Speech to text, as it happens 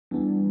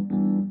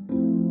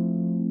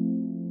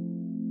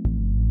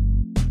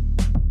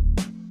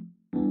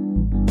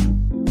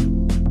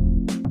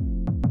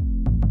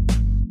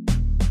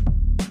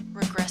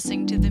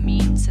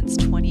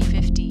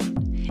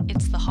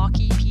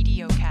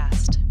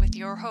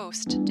your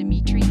host,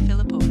 Dmitry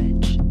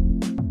Filipovich.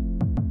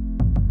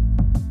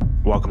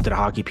 Welcome to the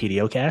Hockey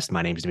PDO-cast.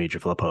 My name is Dmitry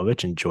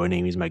Filipovich, and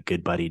joining me is my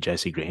good buddy,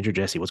 Jesse Granger.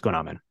 Jesse, what's going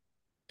on, man?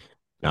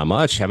 Not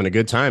much. Having a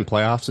good time.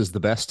 Playoffs is the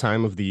best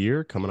time of the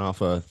year. Coming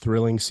off a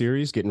thrilling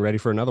series, getting ready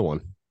for another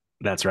one.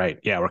 That's right.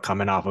 Yeah, we're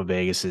coming off of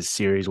Vegas's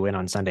series win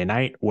on Sunday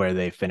night, where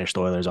they finished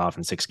the Oilers off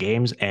in 6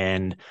 games.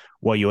 And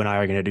what you and I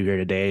are going to do here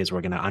today is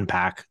we're going to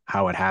unpack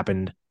how it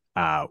happened,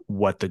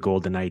 what the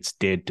Golden Knights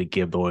did to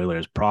give the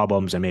Oilers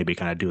problems, and maybe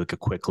kind of do like a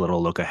quick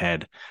little look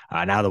ahead.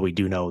 Now that we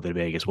do know that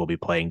Vegas will be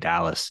playing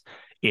Dallas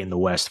in the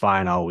West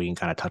Final, we can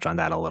kind of touch on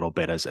that a little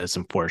bit as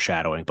some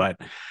foreshadowing.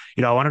 But,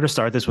 I wanted to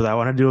start this with, I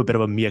want to do a bit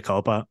of a mea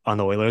culpa on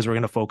the Oilers. We're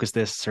going to focus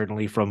this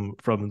certainly from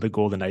the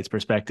Golden Knights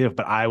perspective,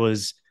 but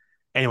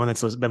anyone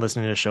that's been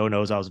listening to the show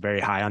knows I was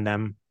very high on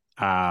them.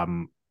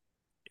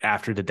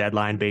 After the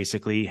deadline,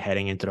 basically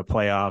heading into the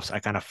playoffs, I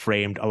kind of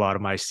framed a lot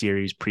of my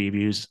series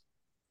previews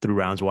through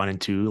rounds 1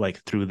 and 2,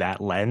 like through that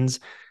lens.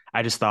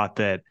 I just thought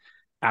that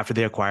after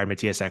they acquired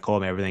Mattias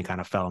Ekholm, everything kind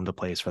of fell into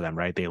place for them,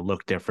 right? They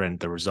looked different.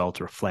 The results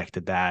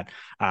reflected that.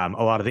 A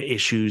lot of the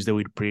issues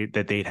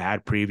that they'd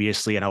had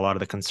previously, and a lot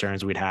of the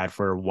concerns we'd had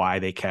for why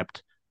they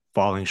kept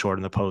falling short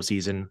in the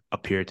postseason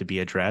appeared to be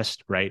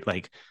addressed, right?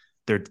 Like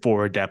their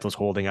forward depth was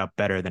holding up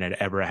better than it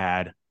ever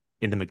had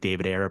in the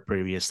McDavid era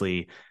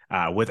previously.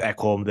 With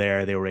Ekholm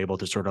there, they were able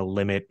to sort of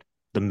limit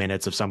the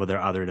minutes of some of their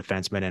other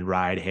defensemen and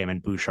ride him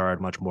and Bouchard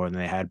much more than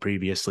they had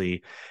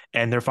previously.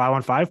 And their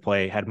 5-on-5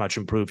 play had much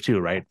improved too,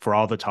 right? For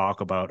all the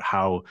talk about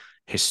how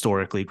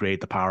historically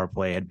great the power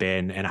play had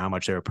been and how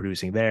much they were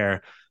producing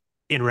there,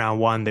 in round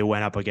 1, they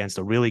went up against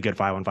a really good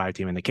 5-on-5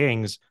 team in the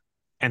Kings,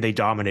 and they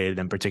dominated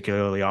them,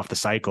 particularly off the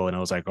cycle. And I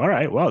was like, all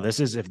right, well, if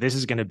this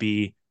is going to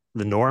be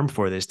the norm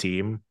for this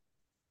team,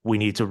 we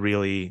need to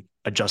really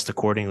adjust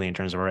accordingly in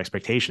terms of our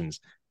expectations.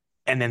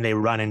 And then they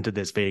run into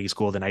this Vegas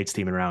Golden Knights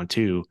team in round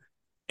 2,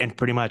 and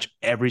pretty much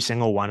every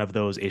single one of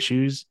those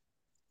issues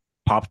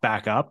popped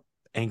back up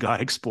and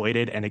got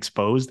exploited and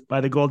exposed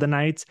by the Golden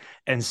Knights.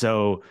 And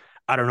so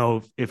I don't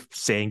know if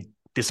saying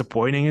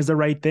disappointing is the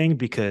right thing,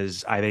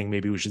 because I think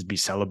maybe we should be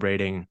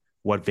celebrating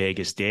what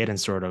Vegas did and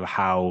sort of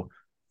how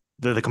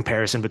the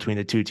comparison between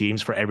the two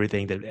teams. For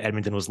everything that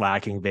Edmonton was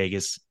lacking,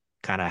 Vegas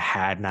kind of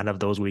had none of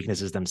those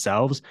weaknesses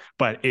themselves,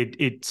 but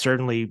it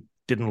certainly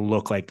didn't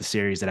look like the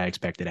series that I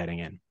expected heading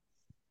in.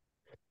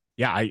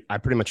 Yeah, I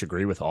pretty much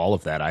agree with all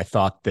of that. I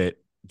thought that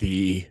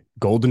the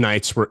Golden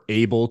Knights were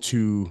able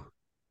to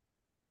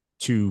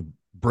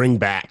bring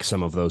back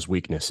some of those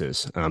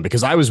weaknesses,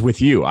 because I was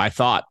with you. I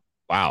thought,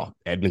 wow,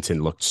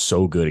 Edmonton looked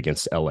so good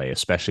against LA,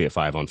 especially at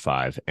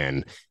 5-on-5,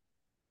 and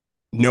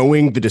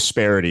knowing the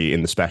disparity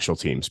in the special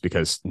teams,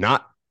 because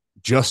not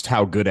just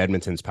how good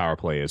Edmonton's power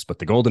play is, but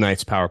the Golden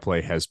Knights power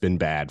play has been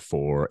bad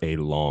for a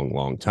long,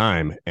 long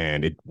time,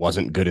 and it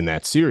wasn't good in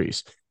that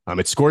series.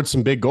 It scored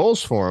some big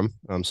goals for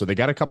them, so they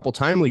got a couple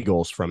timely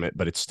goals from it,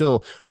 but it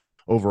still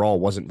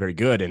overall wasn't very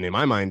good. And in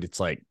my mind, it's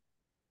like,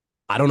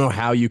 I don't know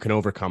how you can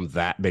overcome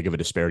that big of a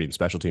disparity in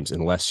special teams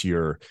unless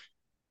you're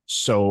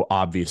so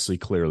obviously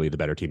clearly the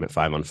better team at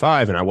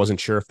 5-on-5. And I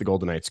wasn't sure if the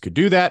Golden Knights could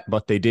do that,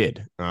 but they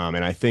did.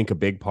 And I think a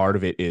big part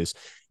of it is,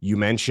 you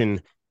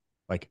mentioned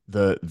like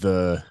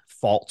the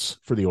faults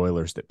for the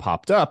Oilers that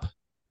popped up,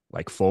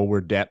 like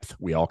forward depth.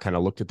 We all kind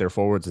of looked at their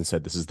forwards and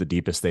said, this is the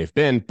deepest they've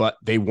been, but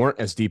they weren't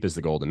as deep as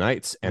the Golden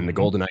Knights, and the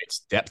Golden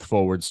Knights depth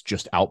forwards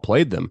just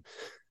outplayed them.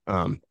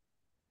 And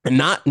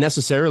not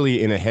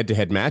necessarily in a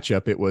head-to-head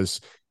matchup. It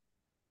was,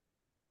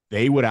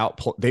 they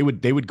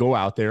would go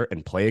out there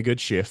and play a good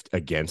shift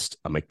against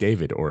a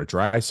McDavid or a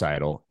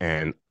Draisaitl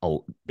and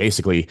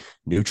basically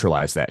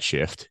neutralize that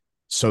shift,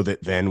 so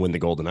that then when the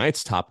Golden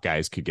Knights top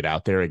guys could get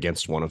out there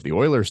against one of the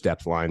Oilers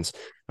depth lines,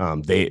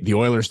 the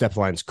Oilers depth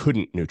lines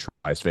couldn't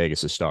neutralize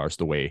Vegas's stars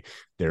the way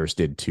theirs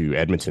did to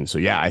Edmonton. So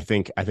yeah, I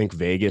think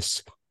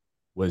Vegas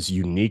was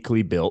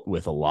uniquely built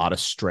with a lot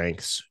of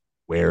strengths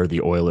where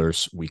the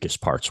Oilers'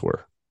 weakest parts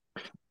were.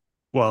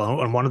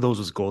 Well, and one of those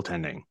was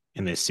goaltending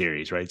in this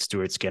series, right?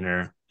 Stuart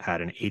Skinner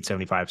had an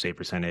 .875 save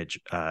percentage.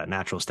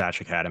 Natural Stat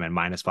Trick had him at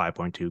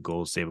 -5.2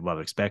 goals saved above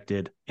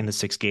expected in the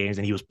 6 games,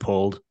 and he was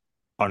pulled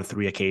on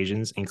 3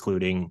 occasions,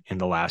 including in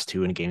the last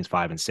 2 in games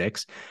 5 and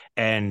 6.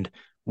 And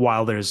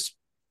while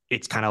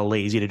it's kind of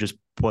lazy to just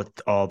put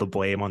all the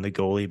blame on the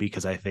goalie,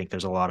 because I think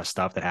there's a lot of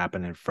stuff that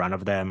happened in front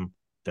of them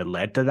that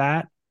led to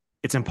that,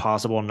 it's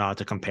impossible not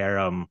to compare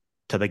him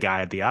to the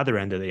guy at the other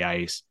end of the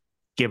ice,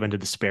 given the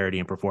disparity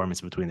in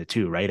performance between the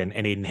two, right? And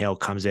Adin Hill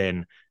comes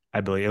in,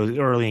 I believe it was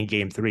early in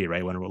game 3,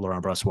 right, when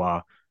Laurent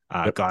Brossoit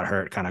got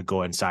hurt, kind of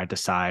going side to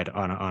side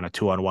on a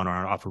 2-on-1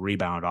 or off a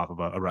rebound off of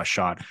a rush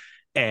shot.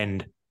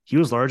 And he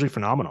was largely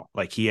phenomenal.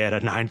 Like, he had a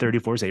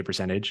 .934 save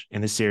percentage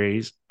in the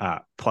series,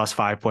 plus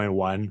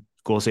 5.1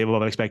 goal save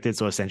above expected.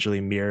 So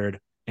essentially mirrored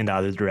in the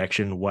other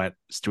direction what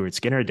Stuart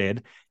Skinner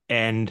did.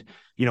 And,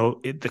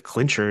 the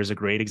clincher is a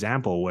great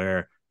example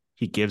where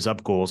he gives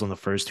up goals on the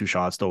first 2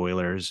 shots the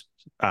Oilers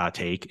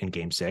take in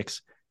game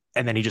 6.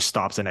 and then he just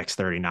stops the next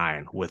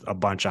 39 with a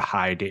bunch of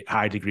high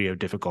degree of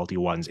difficulty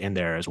ones in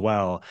there as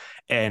well.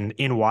 And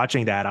in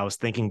watching that, I was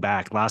thinking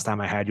back last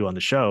time I had you on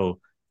the show.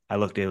 I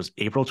looked, it was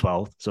April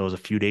 12th, so it was a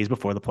few days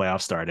before the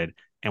playoffs started,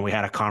 and we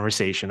had a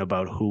conversation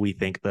about who we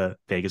think the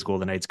Vegas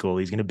Golden Knights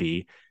goalie is going to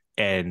be.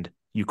 And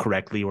you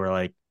correctly were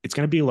like, it's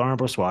going to be Laurent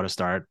Brossoit to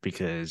start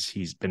because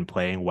he's been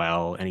playing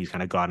well and he's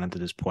kind of gotten to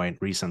this point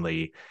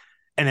recently.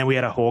 And then we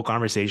had a whole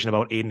conversation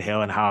about Aiden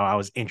Hill and how I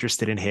was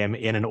interested in him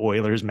in an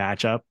Oilers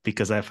matchup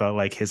because I felt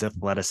like his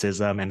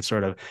athleticism and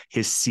sort of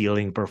his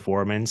ceiling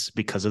performance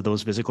because of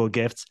those physical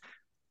gifts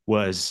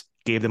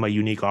gave them a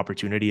unique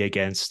opportunity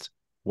against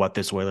what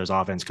this Oilers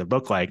offense could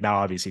look like. Now,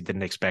 obviously,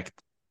 didn't expect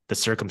the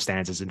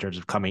circumstances in terms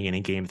of coming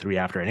in game 3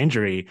 after an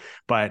injury,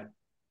 but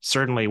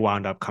certainly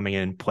wound up coming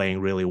in playing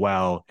really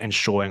well and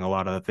showing a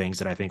lot of the things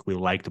that I think we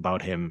liked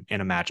about him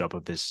in a matchup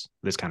of this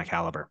kind of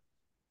caliber.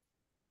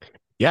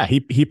 Yeah,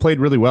 he played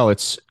really well.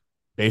 It's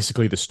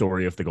basically the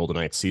story of the Golden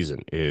Knights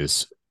season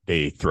is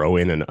they throw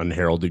in an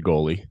unheralded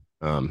goalie.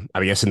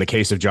 I guess in the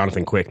case of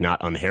Jonathan Quick,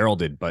 not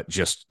unheralded, but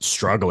just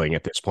struggling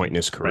at this point in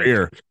his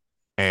career. Right.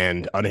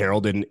 And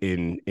unheralded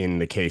in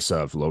the case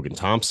of Logan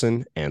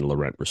Thompson and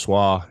Laurent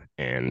Brossoit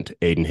and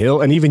Aiden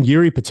Hill and even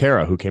Jiri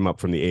Patera, who came up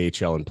from the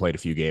AHL and played a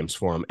few games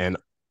for him. And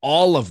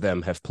all of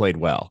them have played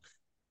well.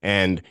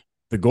 And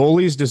the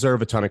goalies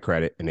deserve a ton of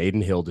credit, and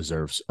Aiden Hill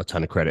deserves a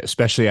ton of credit,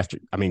 especially after,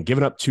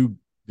 giving up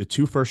the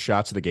two first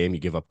shots of the game, you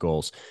give up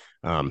goals.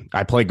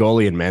 I play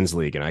goalie in men's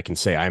league, and I can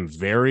say I'm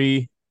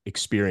very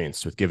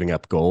experienced with giving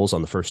up goals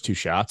on the first 2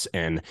 shots.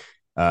 And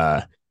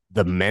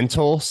the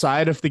mental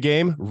side of the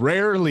game,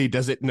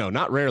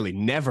 not rarely,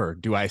 never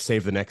do I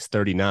save the next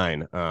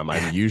 39.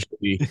 I'm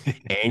usually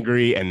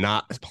angry and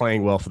not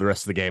playing well for the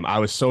rest of the game. I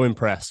was so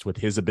impressed with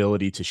his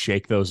ability to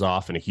shake those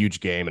off in a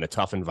huge game in a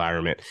tough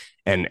environment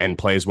and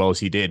play as well as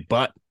he did.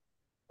 But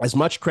as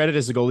much credit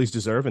as the goalies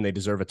deserve, and they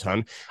deserve a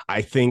ton,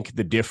 I think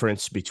the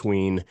difference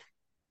between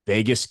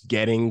Vegas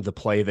getting the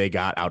play they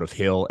got out of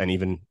Hill and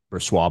even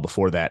Brossoit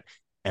before that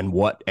and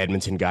what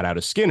Edmonton got out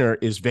of Skinner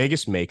is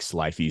Vegas makes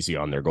life easy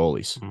on their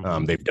goalies.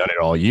 Mm-hmm. They've done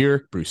it all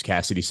year. Bruce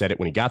Cassidy said it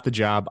when he got the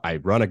job. I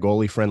run a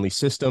goalie-friendly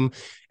system,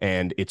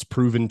 and it's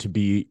proven to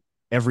be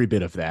every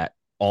bit of that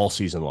all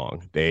season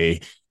long. They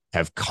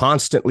have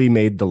constantly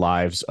made the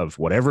lives of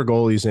whatever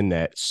goalies in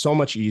net so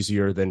much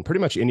easier than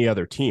pretty much any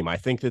other team. I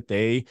think that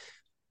the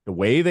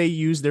way they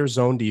use their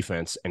zone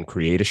defense and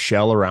create a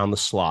shell around the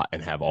slot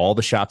and have all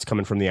the shots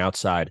coming from the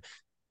outside,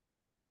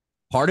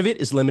 part of it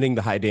is limiting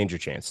the high danger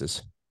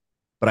chances.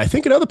 But I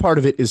think another part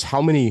of it is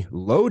how many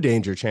low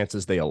danger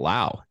chances they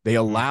allow. They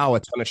allow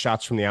a ton of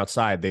shots from the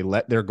outside. They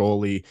let their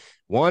goalie,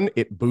 1,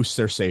 it boosts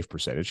their save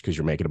percentage because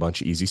you're making a bunch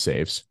of easy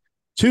saves.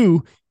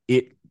 2,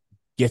 it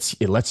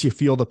lets you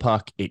feel the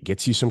puck. It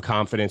gets you some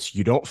confidence.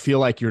 You don't feel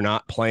like you're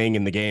not playing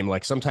in the game.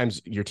 Like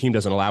sometimes your team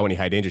doesn't allow any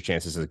high danger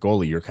chances as a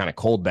goalie. You're kind of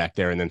cold back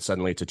there, and then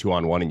suddenly it's a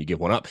 2-on-1 and you give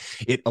one up.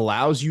 It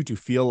allows you to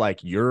feel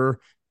like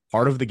you're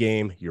part of the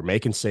game, you're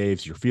making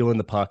saves, you're feeling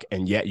the puck,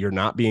 and yet you're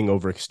not being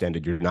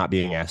overextended. You're not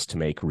being asked to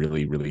make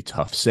really, really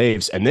tough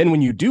saves. And then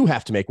when you do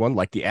have to make one,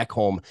 like the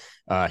Ekholm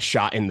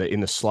shot in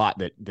the slot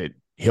that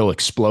Hill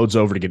explodes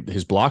over to get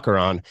his blocker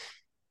on,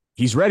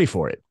 he's ready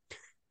for it.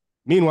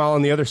 Meanwhile,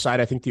 on the other side,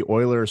 I think the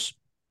Oilers,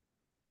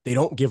 they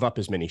don't give up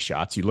as many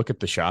shots. You look at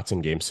the shots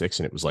in Game 6,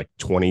 and it was like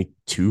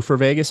 22 for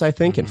Vegas, I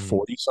think, and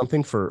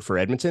 40-something for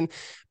Edmonton.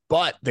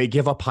 But they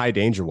give up high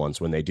danger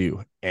ones when they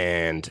do.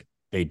 And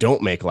they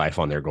don't make life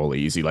on their goalie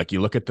easy. Like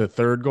you look at the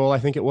third goal, I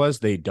think it was,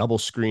 they double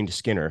screened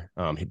Skinner.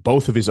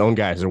 Both of his own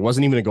guys. There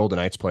wasn't even a Golden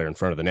Knights player in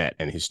front of the net,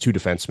 and his 2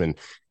 defensemen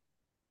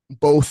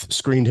both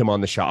screened him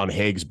on the shot on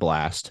Haig's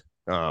blast.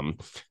 So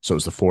it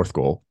was the 4th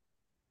goal.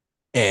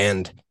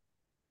 And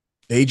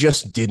they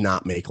just did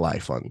not make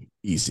life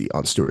easy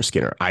on Stuart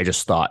Skinner. I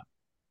just thought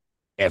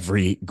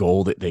every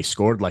goal that they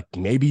scored, like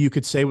maybe you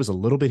could say was a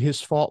little bit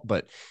his fault,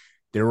 but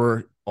there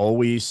were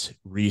always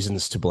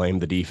reasons to blame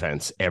the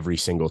defense every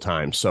single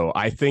time. So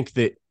I think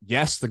that,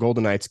 yes, the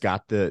Golden Knights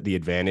got the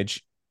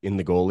advantage in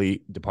the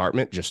goalie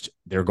department, just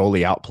their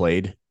goalie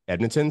outplayed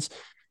Edmonton's,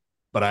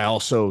 but I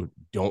also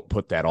don't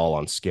put that all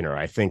on Skinner.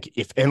 I think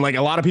and like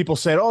a lot of people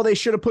said, oh, they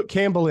should have put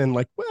Campbell in.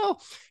 Like,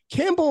 well,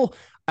 Campbell,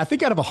 I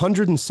think out of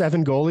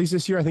 107 goalies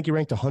this year, I think he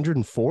ranked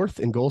 104th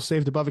in goals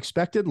saved above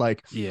expected.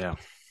 Like, yeah,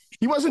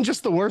 he wasn't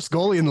just the worst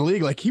goalie in the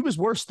league. Like, he was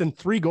worse than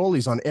 3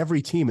 goalies on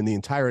every team in the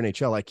entire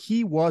NHL. Like,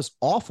 he was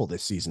awful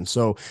this season.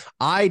 So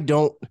I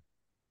don't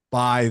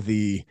buy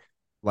the,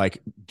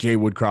 like, Jay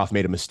Woodcroft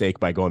made a mistake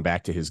by going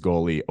back to his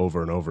goalie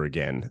over and over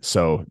again.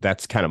 So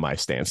that's kind of my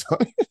stance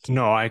on it.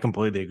 No, I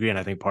completely agree. And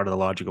I think part of the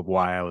logic of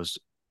why I was,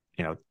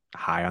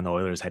 high on the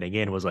Oilers heading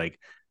in was like,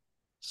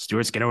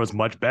 Stuart Skinner was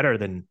much better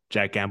than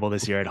Jack Campbell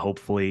this year, and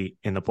hopefully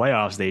in the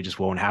playoffs, they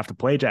just won't have to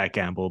play Jack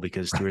Campbell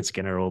because Stuart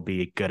Skinner will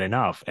be good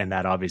enough. And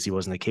that obviously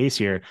wasn't the case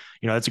here.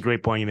 That's a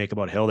great point you make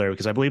about Hill there,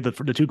 because I believe that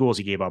for the 2 goals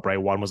he gave up, right?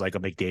 One was like a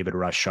McDavid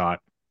rush shot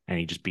and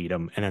he just beat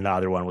him. And then the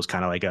other one was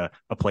kind of like a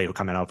play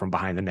coming out from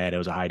behind the net. It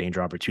was a high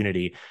danger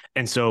opportunity.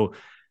 And so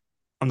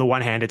on the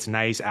one hand, it's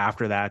nice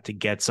after that to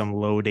get some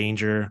low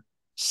danger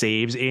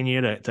saves in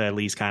you to at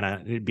least kind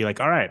of be like,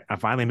 all right,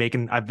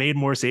 I've made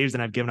more saves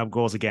than I've given up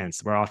goals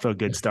against. We're off to a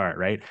good start,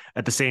 right?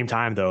 At the same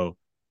time, though,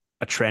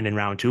 a trend in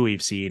round two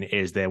we've seen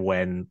is that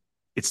when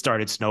it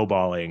started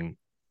snowballing,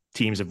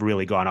 teams have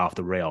really gone off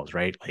the rails,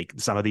 right? Like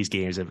some of these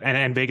games have,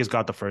 and Vegas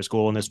got the first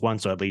goal in this one,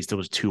 so at least it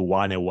was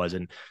 2-1. It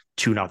wasn't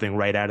 2-0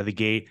 right out of the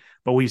gate.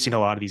 But we've seen a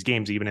lot of these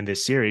games, even in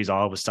this series,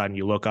 all of a sudden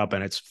you look up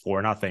and it's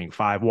 4-0,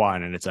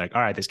 5-1, and it's like,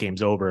 all right, this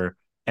game's over.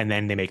 And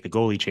then they make the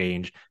goalie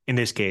change. In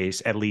this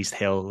case, at least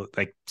Hill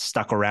like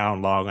stuck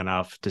around long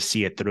enough to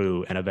see it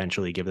through and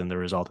eventually give them the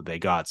result that they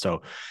got.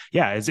 So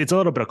yeah, it's a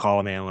little bit of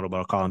column A, a little bit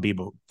of column B,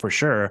 but for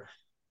sure.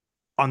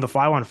 On the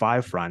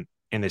 5-on-5 front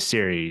in this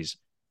series,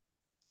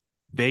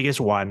 Vegas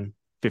won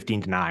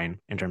 15-9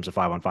 in terms of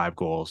 5-on-5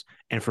 goals.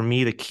 And for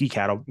me, the key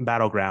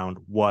battleground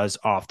was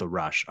off the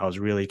rush. I was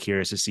really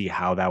curious to see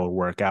how that would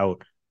work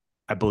out.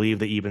 I believe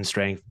the even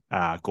strength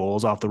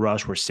goals off the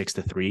rush were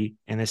 6-3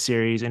 in this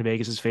series in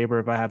Vegas's favor,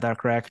 if I have that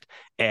correct.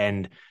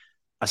 And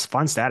a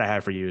fun stat I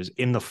had for you is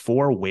in the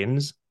 4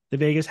 wins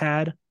that Vegas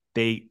had,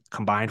 they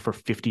combined for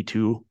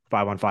 52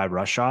 5-on-5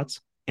 rush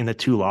shots. In the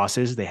 2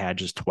 losses, they had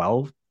just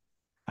 12,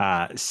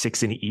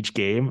 6 in each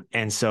game.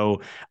 And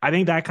so I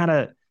think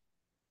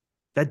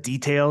that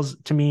details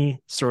to me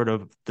sort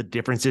of the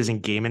differences in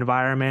game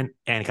environment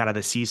and kind of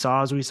the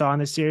seesaws we saw in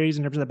this series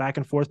in terms of the back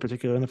and forth,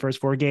 particularly in the first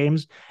 4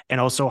 games,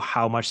 and also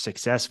how much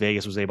success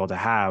Vegas was able to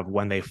have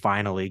when they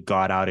finally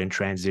got out in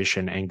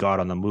transition and got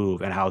on the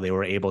move, and how they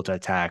were able to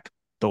attack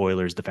the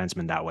Oilers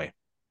defensemen that way.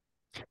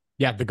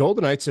 Yeah, the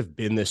Golden Knights have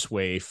been this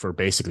way for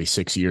basically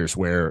 6 years,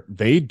 where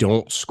they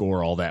don't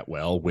score all that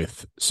well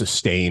with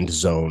sustained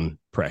zone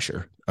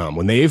pressure.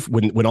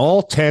 When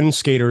all 10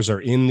 skaters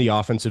are in the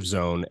offensive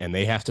zone and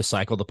they have to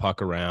cycle the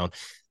puck around,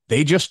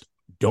 they just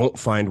don't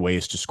find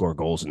ways to score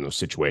goals in those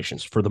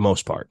situations for the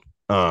most part.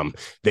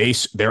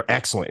 They're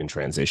excellent in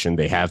transition.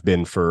 They have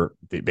been for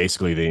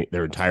basically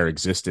their entire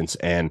existence.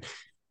 And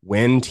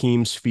when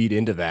teams feed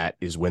into that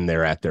is when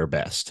they're at their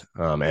best.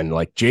 And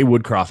like Jay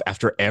Woodcroft,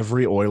 after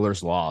every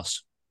Oilers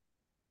loss,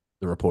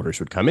 the reporters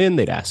would come in,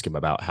 they'd ask him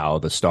about how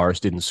the Stars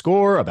didn't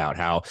score, about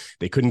how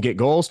they couldn't get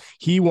goals.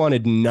 He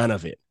wanted none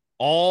of it.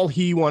 All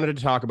he wanted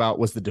to talk about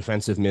was the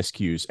defensive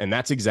miscues. And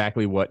that's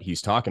exactly what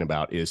he's talking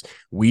about, is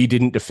we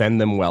didn't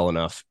defend them well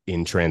enough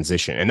in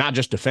transition, and not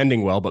just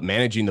defending well, but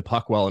managing the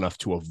puck well enough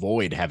to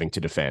avoid having to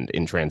defend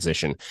in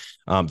transition.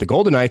 The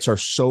Golden Knights are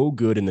so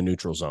good in the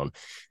neutral zone.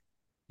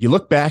 You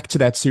look back to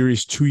that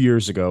series 2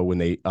 years ago when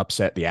they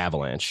upset the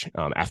Avalanche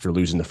after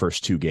losing the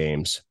first 2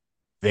 games.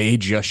 They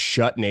just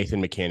shut Nathan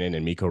MacKinnon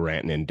and Mikko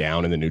Rantanen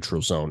down in the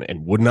neutral zone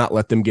and would not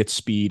let them get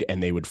speed,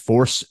 and they would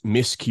force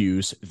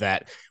miscues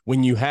that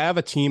when you have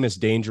a team as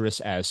dangerous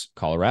as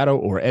Colorado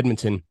or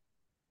Edmonton,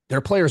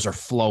 their players are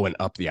flowing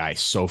up the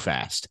ice so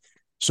fast.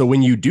 So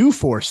when you do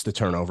force the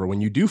turnover,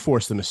 when you do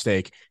force the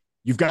mistake,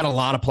 you've got a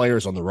lot of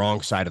players on the wrong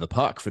side of the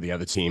puck for the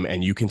other team,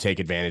 and you can take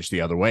advantage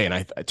the other way.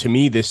 And to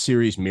me, this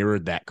series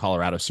mirrored that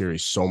Colorado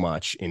series so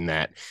much, in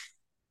that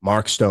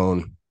Mark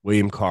Stone,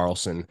 William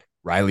Karlsson,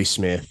 Riley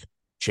Smith,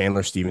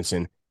 Chandler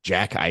Stevenson,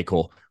 Jack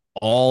Eichel,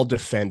 all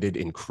defended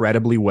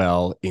incredibly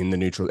well in the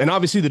neutral. And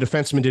obviously the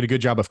defensemen did a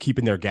good job of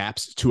keeping their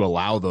gaps to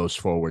allow those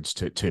forwards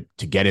to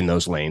get in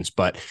those lanes.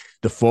 But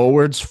the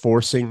forwards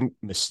forcing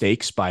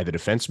mistakes by the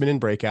defensemen in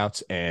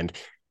breakouts, and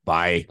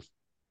by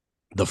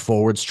the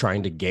forwards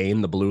trying to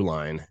gain the blue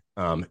line,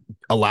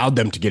 allowed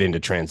them to get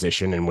into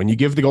transition. And when you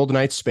give the Golden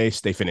Knights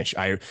space, they finish.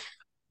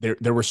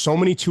 There were so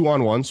many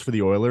 2-on-1s for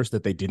the Oilers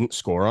that they didn't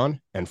score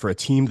on. And for a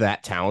team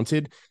that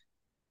talented,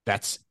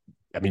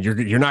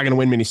 you're not going to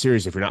win many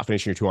series if you're not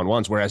finishing your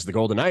 2-on-1s. Whereas the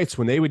Golden Knights,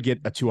 when they would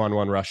get a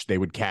 2-on-1 rush, they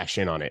would cash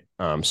in on it.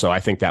 So I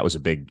think that was a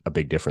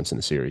big difference in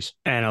the series.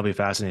 And it'll be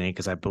fascinating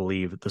because I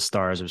believe the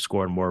Stars have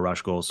scored more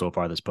rush goals so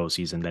far this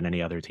postseason than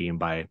any other team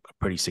by a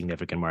pretty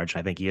significant margin.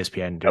 I think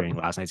ESPN during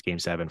last night's Game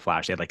 7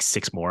 flash, they had like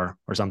 6 more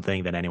or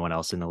something than anyone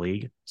else in the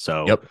league.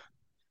 So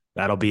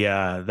that'll be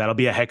a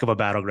heck of a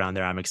battleground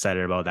there. I'm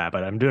excited about that.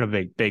 But I'm doing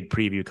a big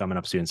preview coming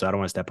up soon, so I don't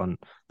want to step on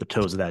the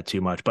toes of that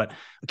too much. But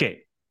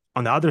okay.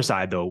 On the other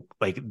side, though,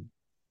 like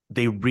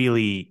they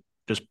really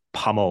just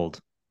pummeled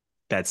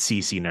that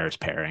Ceci Nurse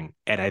pairing,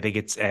 and I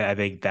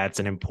think that's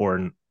an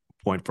important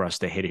point for us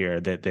to hit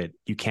here that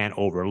you can't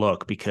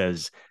overlook,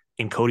 because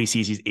in Cody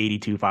Ceci's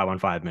 82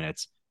 5-on-5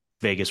 minutes,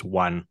 Vegas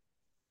won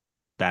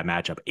that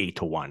matchup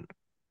 8-1.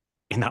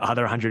 In the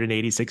other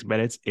 186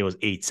 minutes, it was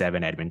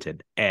 8-7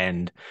 Edmonton.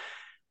 And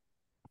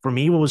for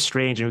me, what was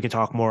strange, and we can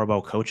talk more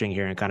about coaching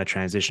here and kind of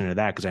transition to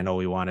that, because I know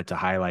we wanted to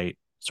highlight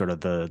sort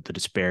of the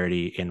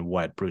disparity in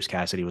what Bruce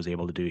Cassidy was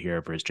able to do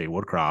here versus Jay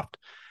Woodcroft.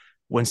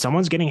 When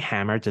someone's getting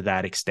hammered to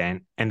that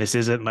extent, and this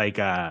isn't like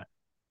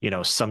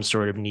some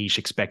sort of niche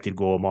expected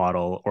goal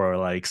model or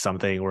like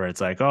something where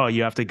it's like, oh,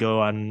 you have to go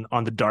on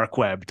the dark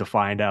web to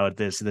find out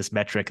this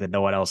metric that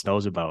no one else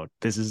knows about.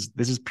 This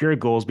is pure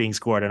goals being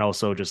scored, and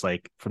also just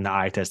like from the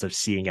eye test of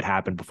seeing it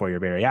happen before your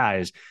very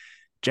eyes.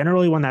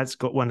 Generally, when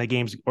the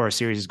games or a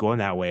series is going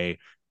that way,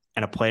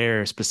 and a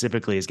player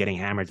specifically is getting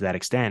hammered to that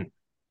extent,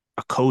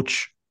 a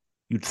coach,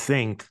 you'd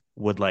think,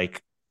 would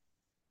like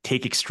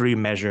take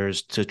extreme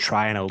measures to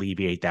try and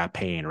alleviate that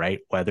pain, right?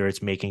 Whether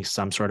it's making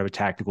some sort of a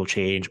tactical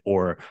change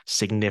or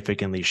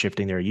significantly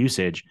shifting their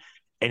usage.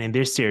 And in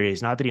this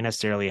series, not that he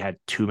necessarily had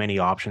too many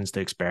options to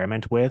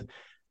experiment with,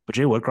 but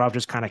Jay Woodcroft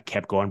just kind of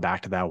kept going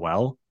back to that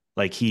well.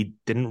 Like he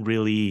didn't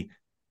really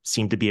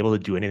seem to be able to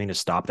do anything to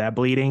stop that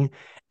bleeding.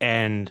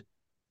 And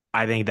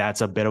I think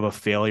that's a bit of a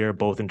failure,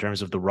 both in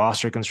terms of the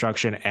roster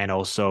construction and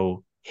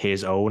also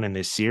his own in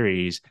this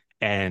series.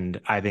 And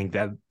I think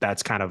that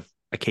that's kind of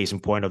a case in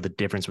point of the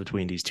difference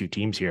between these two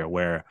teams here,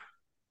 where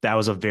that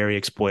was a very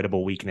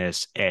exploitable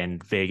weakness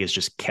and Vegas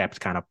just kept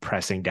kind of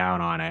pressing down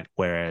on it,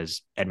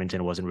 whereas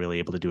Edmonton wasn't really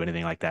able to do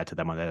anything like that to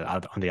them on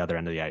the other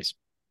end of the ice.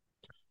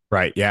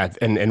 Right. Yeah.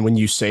 And when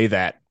you say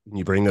that,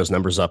 you bring those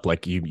numbers up,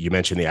 like you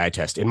mentioned the eye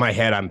test. In my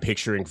head, I'm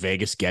picturing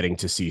Vegas getting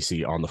to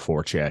CC on the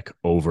forecheck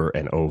over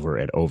and over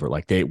and over.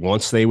 Like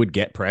once they would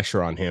get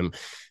pressure on him,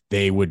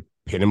 they would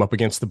pin him up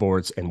against the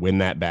boards and win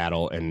that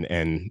battle.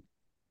 And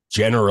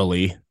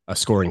generally a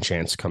scoring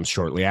chance comes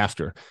shortly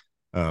after.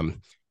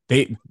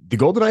 The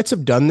Golden Knights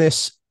have done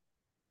this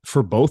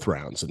for both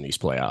rounds in these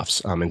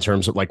playoffs. In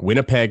terms of like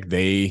Winnipeg,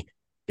 they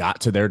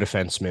got to their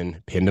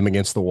defensemen, pinned them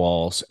against the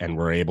walls, and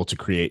were able to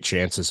create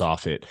chances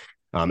off it.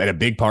 And a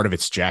big part of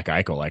it's Jack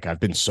Eichel. Like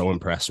I've been so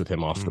impressed with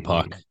him off the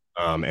puck.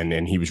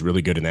 And he was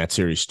really good in that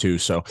series too.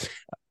 So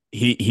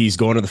he's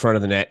going to the front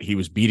of the net. He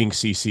was beating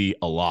CC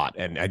a lot.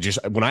 And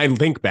when I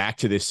think back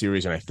to this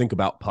series and I think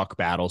about puck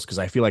battles, because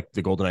I feel like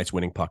the Golden Knights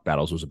winning puck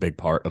battles was a big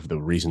part of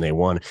the reason they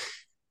won.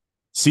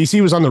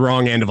 CC was on the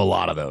wrong end of a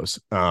lot of those.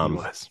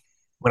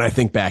 When I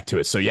think back to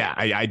it. So yeah,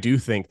 I do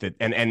think that,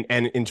 and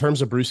in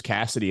terms of Bruce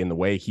Cassidy and the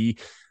way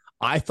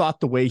I thought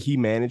the way he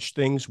managed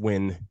things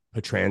when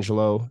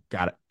Pietrangelo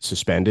got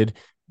suspended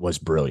was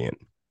brilliant,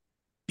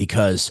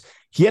 because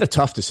he had a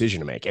tough decision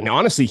to make. And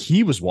honestly,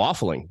 he was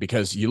waffling,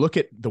 because you look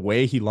at the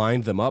way he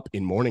lined them up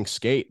in morning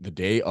skate the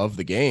day of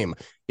the game,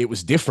 it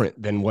was different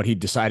than what he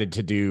decided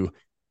to do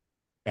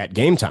at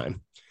game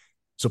time.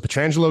 So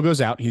Pietrangelo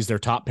goes out. He's their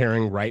top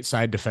pairing right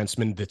side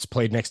defenseman that's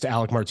played next to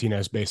Alec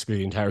Martinez basically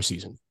the entire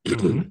season.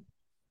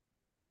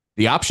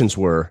 The options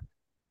were,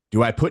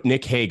 do I put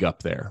Nick Hague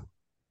up there?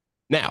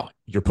 Now,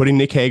 you're putting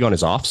Nick Hague on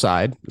his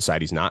offside, the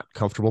side he's not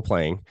comfortable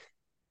playing,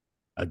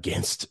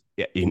 against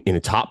in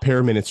a top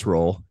pair minutes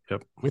role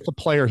with a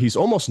player he's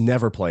almost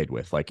never played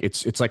with. Like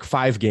it's like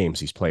 5 games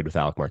he's played with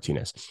Alec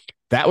Martinez.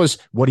 That was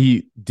what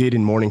he did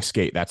in morning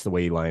skate. That's the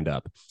way he lined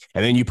up.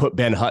 And then you put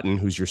Ben Hutton,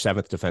 who's your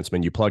 7th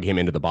defenseman, you plug him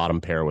into the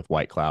bottom pair with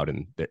Whitecloud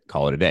and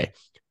call it a day.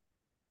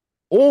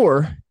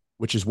 Or,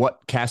 which is what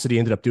Cassidy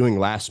ended up doing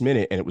last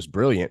minute, and it was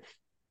brilliant,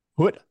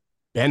 put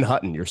Ben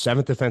Hutton, your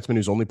 7th defenseman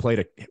who's only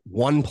played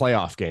one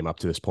playoff game up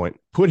to this point,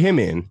 put him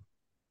in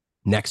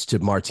next to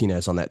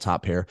Martinez on that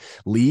top pair,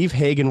 leave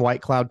Hague and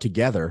Whitecloud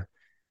together,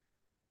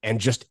 and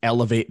just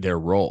elevate their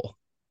role.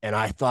 And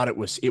I thought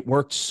it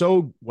worked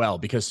so well,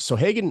 because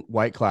Hague and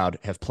Whitecloud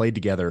have played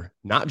together,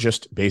 not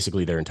just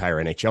basically their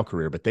entire NHL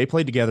career, but they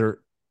played together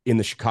in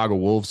the Chicago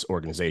Wolves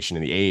organization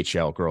in the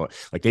AHL growing.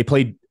 Like they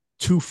played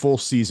 2 full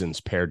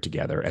seasons paired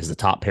together as the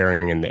top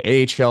pairing in the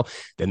AHL.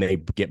 Then they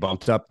get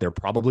bumped up. They're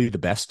probably the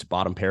best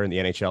bottom pair in the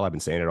NHL. I've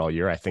been saying it all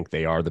year. I think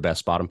they are the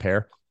best bottom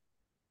pair.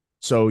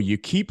 So you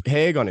keep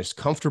Hague on his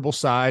comfortable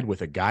side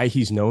with a guy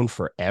he's known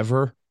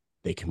forever.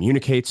 They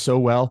communicate so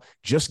well.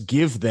 Just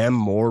give them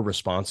more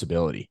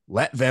responsibility.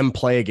 Let them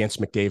play against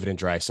McDavid and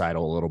Draisaitl a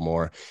little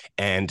more,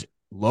 and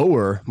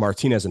lower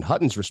Martinez and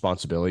Hutton's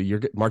responsibility.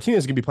 Martinez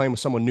is going to be playing with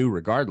someone new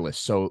regardless.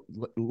 So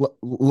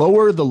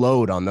lower the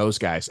load on those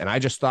guys. And I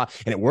just thought,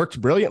 and it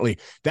worked brilliantly.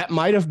 That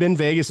might have been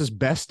Vegas's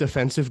best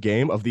defensive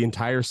game of the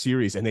entire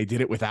series, and they did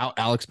it without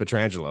Alex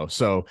Pietrangelo.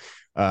 So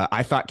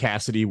I thought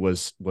Cassidy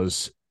was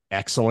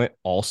excellent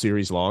all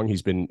series long.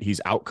 He's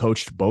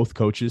outcoached both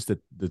coaches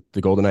that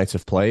the Golden Knights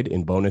have played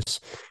in Bowness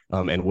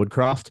and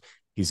Woodcroft.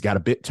 He's got a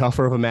bit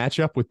tougher of a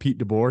matchup with Pete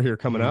DeBoer here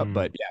coming up,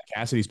 but yeah,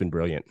 Cassidy's been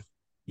brilliant.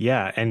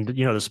 Yeah, and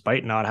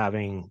despite not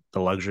having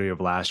the luxury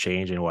of last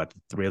change in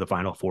 3 of the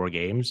final 4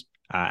 games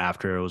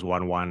after it was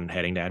 1-1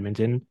 heading to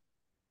Edmonton,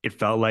 it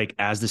felt like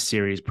as the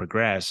series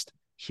progressed,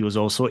 he was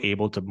also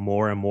able to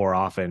more and more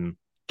often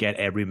get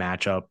every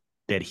matchup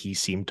that he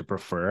seemed to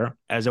prefer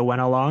as it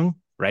went along,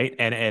 right?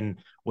 And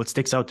what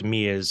sticks out to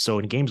me is, so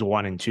in games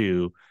 1 and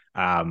 2,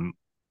 the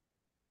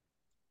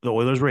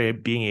Oilers were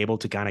being able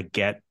to kind of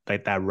get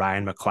like that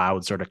Ryan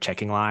McLeod sort of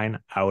checking line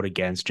out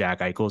against Jack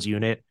Eichel's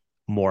unit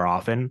more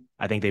often.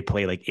 I think they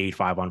played like 8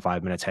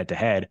 5-on-5 minutes head to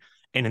head.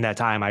 And in that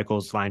time,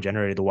 Eichel's line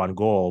generated the 1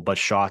 goal, but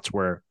shots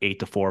were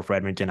 8-4 for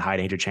Edmonton, high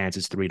danger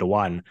chances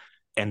 3-1.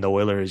 And the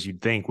Oilers,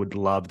 you'd think, would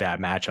love that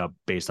matchup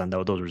based on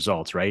those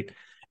results, right?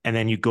 And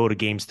then you go to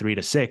games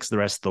 3-6 the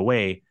rest of the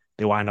way,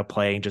 they wind up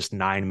playing just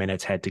 9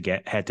 minutes head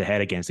to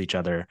head against each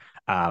other.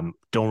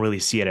 Don't really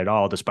see it at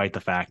all, despite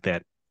the fact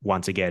that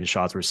once again,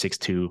 shots were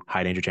 6-2,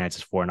 high danger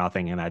chances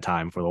 4-0 in that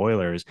time for the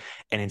Oilers.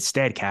 And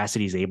instead,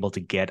 Cassidy's able to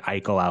get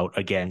Eichel out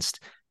against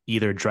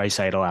either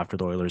Draisaitl after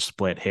the Oilers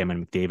split him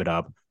and McDavid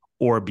up,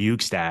 or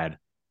Bjugstad.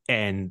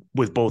 And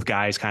with both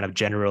guys kind of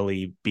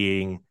generally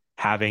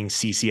having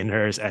CC and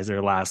Nurse as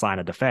their last line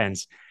of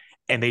defense.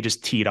 and they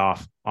just teed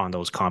off on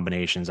those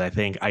combinations. I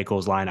think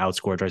Eichel's line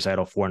outscored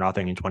Draisaitl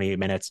 4-0 in 28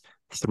 minutes,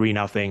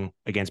 3-0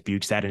 against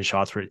Bukestad in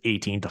shots for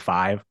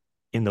 18-5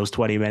 in those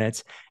 20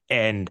 minutes.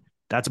 And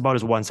that's about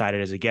as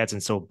one-sided as it gets.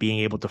 And so being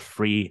able to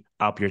free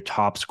up your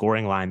top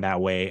scoring line that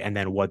way, and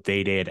then what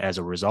they did as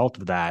a result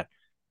of that,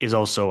 is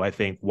also, I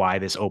think, why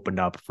this opened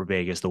up for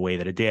Vegas the way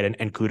that it did.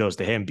 And kudos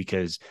to him,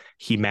 because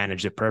he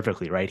managed it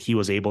perfectly, right? He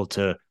was able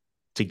to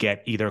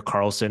get either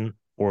Karlsson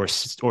or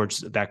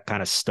that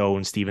kind of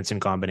Stone-Stevenson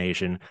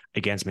combination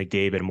against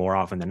McDavid more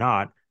often than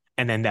not.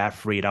 And then that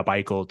freed up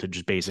Eichel to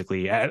just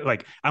basically,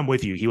 like, I'm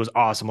with you. He was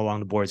awesome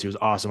along the boards. He was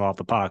awesome off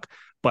the puck.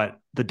 But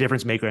the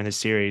difference maker in this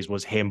series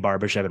was him,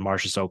 Barbashev, and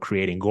Marchessault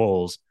creating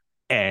goals.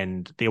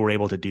 And they were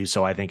able to do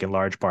so, I think, in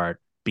large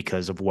part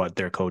because of what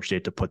their coach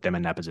did to put them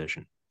in that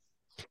position.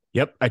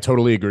 Yep, I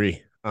totally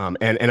agree.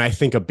 And I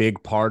think a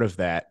big part of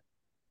that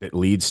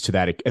leads to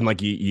that, and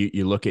like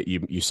you look at,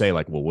 you say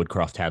like, well,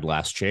 Woodcroft had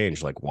last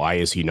change. Like, why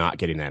is he not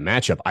getting that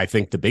matchup? I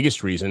think the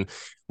biggest reason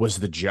was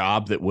the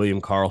job that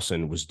William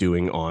Karlsson was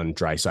doing on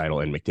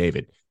Draisaitl and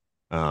McDavid.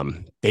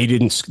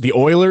 The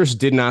Oilers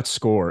did not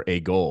score a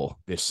goal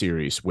this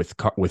series with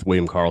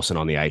William Karlsson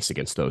on the ice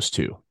against those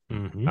two,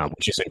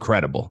 which is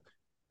incredible.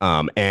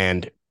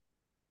 And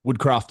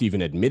Woodcroft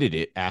even admitted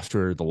it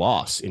after the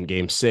loss in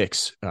Game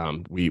 6.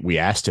 We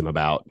asked him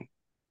about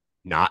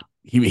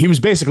he was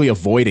basically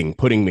avoiding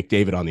putting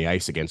McDavid on the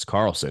ice against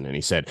Karlsson, and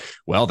he said,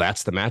 well,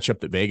 that's the matchup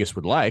that Vegas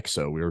would like,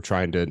 so we were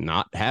trying to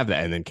not have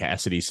that. And then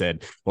Cassidy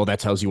said, well, that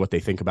tells you what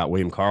they think about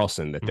William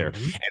Karlsson, that they're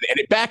and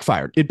it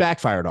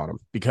backfired on him,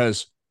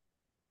 because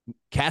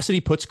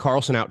Cassidy puts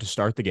Karlsson out to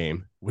start the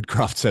game.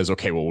 Woodcroft says,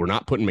 okay, well, we're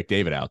not putting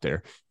McDavid out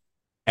there.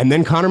 And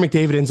then Connor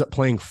McDavid ends up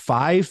playing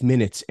 5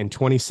 minutes and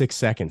 26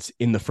 seconds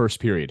in the first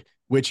period,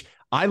 which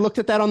I looked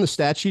at that on the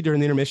stat sheet during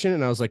the intermission,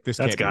 and I was like,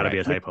 that's got to be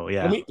a typo.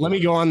 Yeah. Let me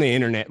go on the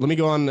internet. Let me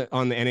go on the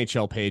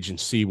NHL page and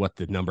see what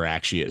the number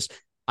actually is.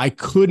 I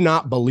could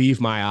not believe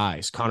my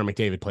eyes. Connor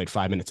McDavid played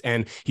 5 minutes,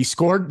 and he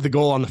scored the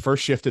goal on the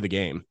first shift of the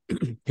game,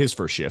 his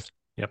first shift.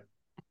 Yep.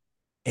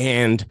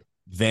 And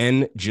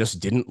then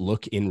just didn't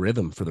look in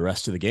rhythm for the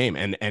rest of the game.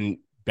 And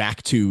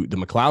back to the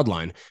McLeod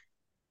line,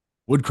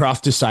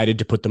 Woodcroft decided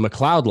to put the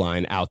McLeod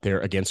line out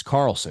there against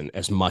Karlsson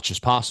as much as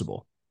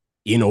possible,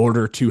 in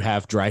order to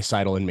have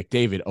Draisaitl and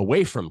McDavid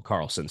away from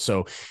Karlsson.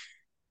 So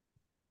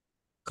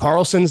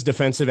Karlsson's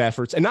defensive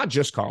efforts, and not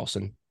just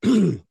Karlsson,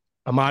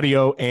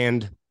 Amadio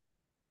and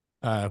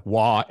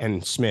Waugh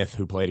and Smith,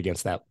 who played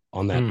against that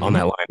on that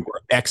line,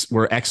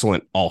 were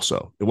excellent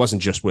also. It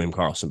wasn't just William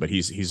Karlsson, but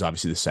he's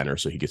obviously the center,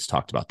 so he gets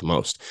talked about the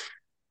most.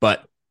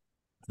 But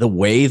the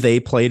way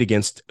they played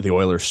against the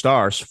Oilers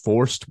Stars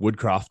forced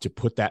Woodcroft to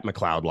put that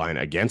McLeod line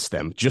against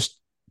them, just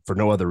for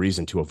no other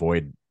reason,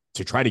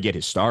 to try to get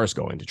his stars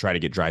going, to try to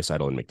get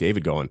Draisaitl and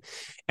McDavid going.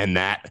 And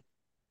that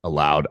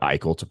allowed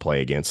Eichel to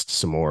play against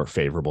some more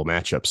favorable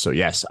matchups. So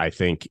yes, I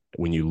think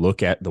when you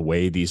look at the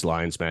way these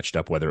lines matched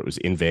up, whether it was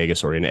in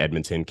Vegas or in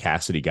Edmonton,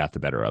 Cassidy got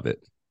the better of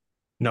it.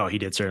 No, he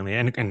did certainly.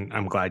 And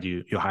I'm glad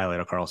you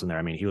highlighted Karlsson there.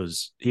 I mean,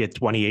 he had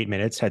 28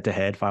 minutes head to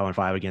head,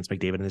 5-on-5 against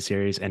McDavid in the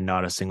series, and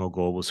not a single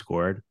goal was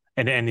scored.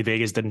 And the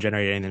Vegas didn't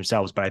generate anything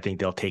themselves, but I think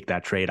they'll take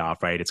that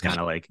trade-off, right? It's kind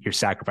of like you're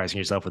sacrificing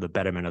yourself for the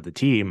betterment of the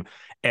team.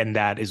 And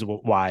that is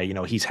why,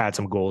 he's had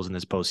some goals in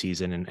this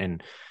postseason,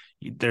 and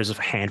there's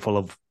a handful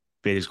of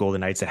Vegas Golden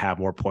Knights that have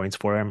more points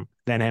for him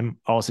than him,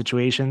 all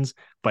situations,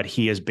 but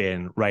he has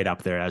been right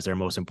up there as their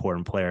most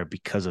important player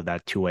because of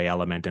that two-way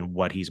element and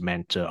what he's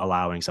meant to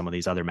allowing some of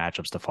these other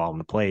matchups to fall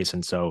into place.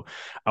 And so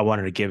I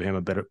wanted to give him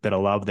a bit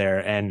of love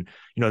there. And,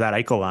 that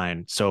Eichel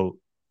line, so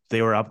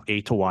they were up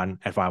 8-1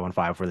 at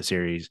 5-on-5 for the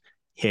series.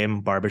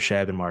 Him,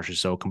 Barbashev, and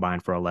Marchessault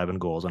combined for 11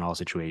 goals in all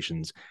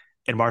situations.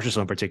 And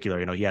Marchessault in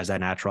particular, he has that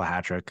natural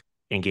hat trick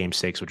in Game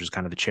 6, which is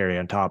kind of the cherry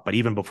on top. But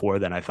even before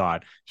then, I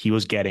thought he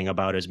was getting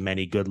about as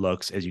many good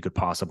looks as you could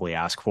possibly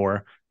ask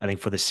for. I think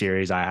for the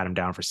series, I had him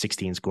down for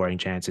 16 scoring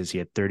chances. He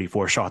had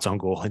 34 shots on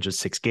goal in just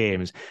 6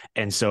 games.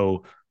 And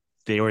so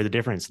they were the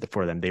difference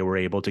for them. They were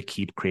able to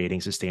keep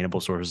creating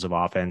sustainable sources of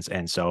offense.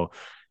 And so,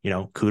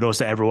 kudos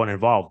to everyone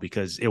involved,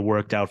 because it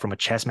worked out from a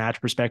chess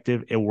match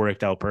perspective. It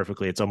worked out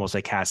perfectly. It's almost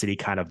like Cassidy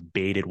kind of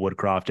baited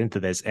Woodcroft into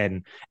this.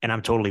 And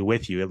I'm totally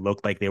with you. It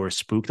looked like they were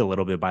spooked a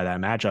little bit by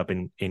that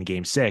matchup in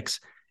Game 6.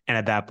 And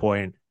at that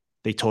point,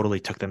 they totally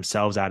took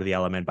themselves out of the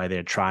element by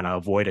their trying to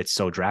avoid it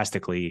so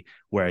drastically,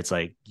 where it's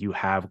like, you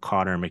have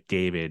Connor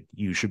McDavid,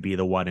 you should be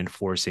the one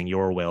enforcing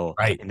your will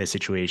in this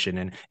situation.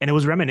 And it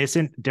was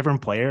reminiscent,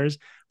 different players,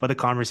 but the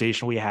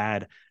conversation we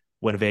had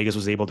when Vegas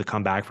was able to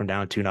come back from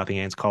down 2-0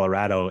 against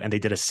Colorado, and they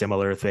did a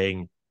similar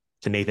thing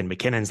to Nathan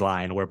McKinnon's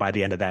line, where by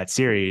the end of that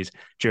series,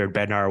 Jared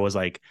Bednar was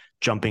like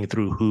jumping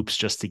through hoops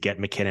just to get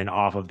McKinnon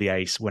off of the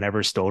ice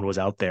whenever Stone was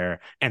out there.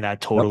 And that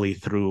totally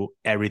threw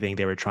everything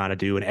they were trying to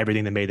do and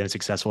everything that made them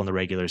successful in the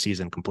regular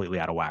season completely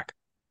out of whack.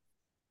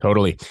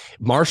 Totally.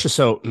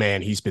 Marchessault,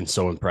 man, he's been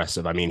so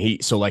impressive. I mean,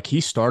 he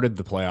started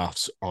the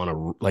playoffs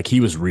he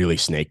was really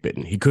snake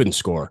bitten. He couldn't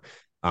score.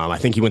 I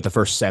think he went the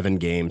first 7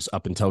 games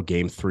up until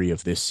game 3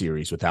 of this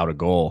series without a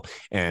goal.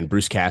 And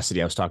Bruce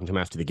Cassidy, I was talking to him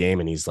after the game,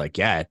 and he's like,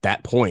 yeah, at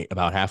that point,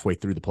 about halfway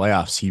through the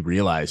playoffs, he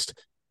realized,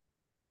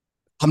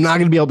 I'm not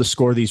going to be able to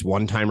score these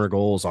one-timer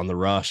goals on the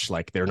rush.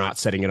 Like, they're not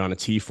setting it on a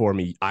tee for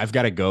me. I've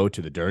got to go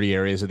to the dirty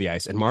areas of the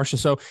ice. And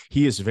Marchessault,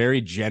 he is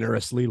very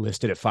generously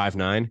listed at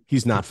 5'9".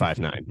 He's not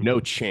 5'9". No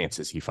chance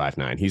is he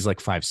 5'9". He's like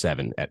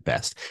 5'7" at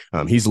best.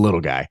 He's a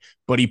little guy,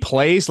 but he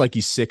plays like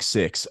he's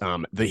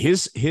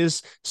 6'6".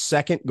 His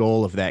second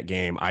goal of that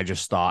game, I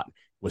just thought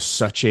was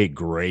such a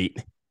great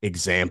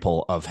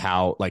example of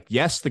how, like,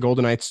 yes, the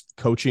Golden Knights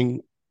coaching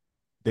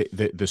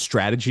the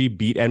strategy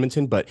beat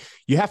Edmonton, but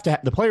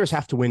the players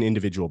have to win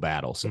individual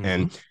battles. Mm-hmm.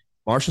 And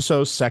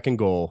Marchessault's second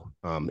goal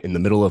in the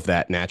middle of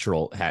that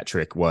natural hat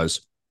trick was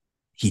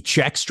he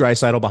checks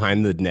Draisaitl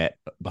behind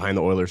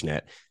the Oilers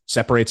net,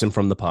 separates him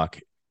from the puck.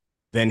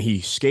 Then he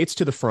skates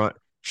to the front,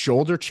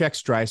 shoulder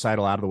checks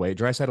Draisaitl out of the way.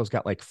 Draisaitl's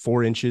got like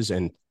 4 inches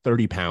and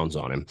 30 pounds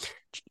on him.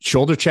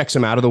 Shoulder checks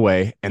him out of the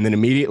way, and then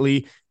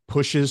immediately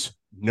pushes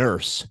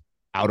Nurse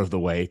out of the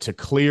way to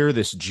clear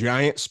this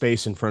giant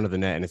space in front of the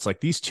net. And it's like,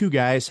 these two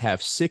guys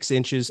have 6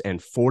 inches and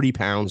 40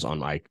 pounds on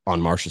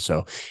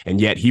Marchessault.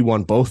 And yet he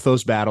won both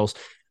those battles.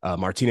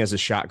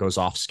 Martinez's shot goes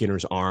off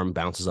Skinner's arm,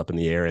 bounces up in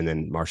the air, and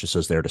then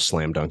Marchessault's there to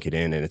slam dunk it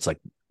in. And it's like,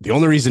 the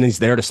only reason he's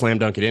there to slam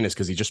dunk it in is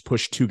because he just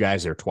pushed 2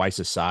 guys that are twice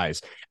his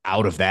size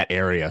out of that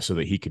area so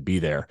that he could be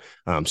there.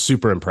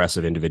 Super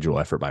impressive individual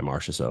effort by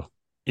Marchessault.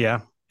 Yeah.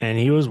 And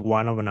he was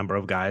one of a number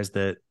of guys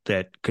that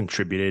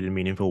contributed in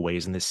meaningful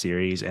ways in this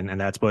series. And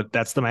that's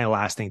my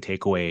lasting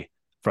takeaway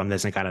from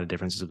this and kind of the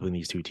differences between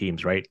these two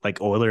teams, right?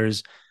 Like,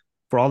 Oilers,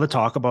 for all the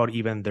talk about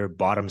even their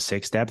bottom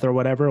 6 depth or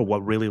whatever,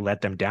 what really let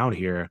them down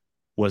here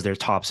was their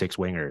top 6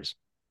 wingers,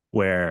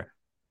 where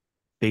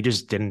they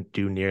just didn't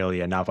do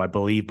nearly enough. I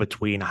believe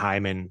between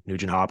Hyman,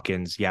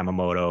 Nugent-Hopkins,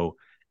 Yamamoto,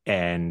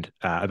 and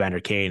Evander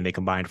Kane, they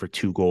combined for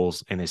 2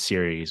 goals in this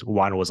series.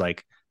 One was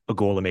like a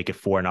goal to make it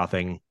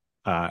 4-0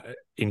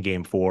 in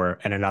game 4,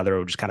 and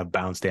another just kind of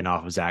bounced in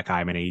off of Zach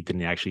Hyman, and he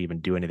didn't actually even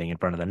do anything in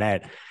front of the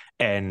net.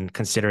 And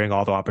considering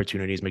all the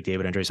opportunities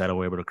McDavid and Draisaitl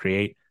were able to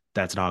create,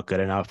 that's not good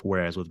enough.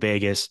 Whereas with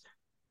Vegas,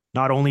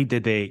 not only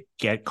did they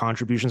get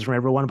contributions from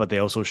everyone, but they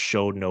also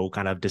showed no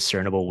kind of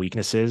discernible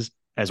weaknesses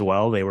as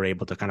well. They were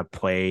able to kind of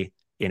play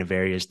in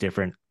various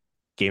different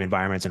game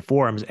environments and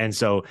forms. And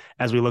so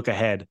as we look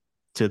ahead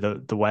to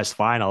the West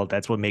Final,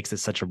 that's what makes it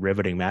such a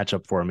riveting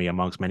matchup for me,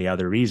 amongst many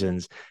other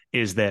reasons,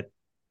 is that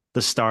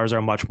the Stars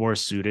are much more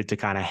suited to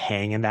kind of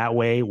hang in that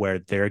way, where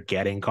they're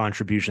getting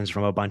contributions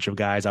from a bunch of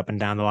guys up and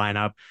down the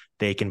lineup.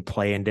 They can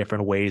play in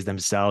different ways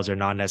themselves. They're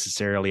not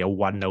necessarily a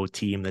 1-note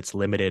team that's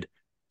limited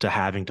to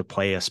having to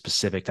play a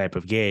specific type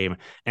of game.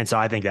 And so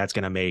I think that's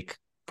going to make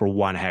for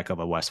one heck of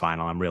a West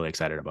Final. I'm really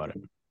excited about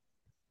it.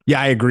 Yeah,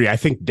 I agree. I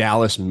think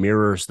Dallas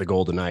mirrors the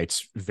Golden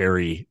Knights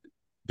very.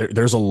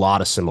 There's a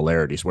lot of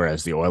similarities,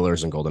 whereas the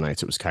Oilers and Golden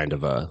Knights, it was kind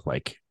of a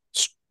like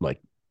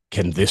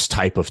can this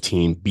type of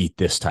team beat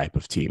this type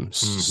of team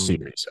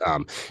series?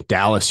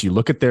 Dallas, you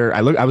look at their,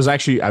 I was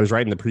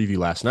writing the preview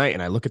last night,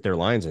 and I look at their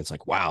lines, and it's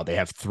like, wow, they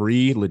have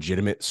 3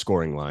 legitimate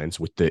scoring lines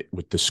with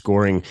the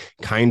scoring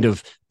kind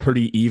of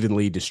pretty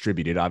evenly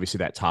distributed. Obviously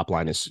that top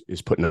line is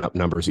putting up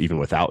numbers even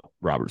without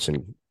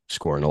Robertson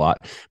scoring a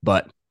lot,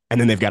 and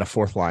then they've got a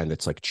 4th line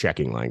that's like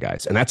checking line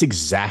guys. And that's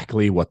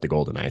exactly what the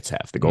Golden Knights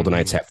have. The Golden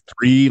Knights have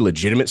 3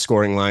 legitimate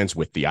scoring lines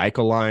with the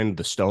Eichel line,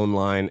 the Stone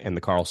line, and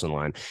the Karlsson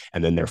line.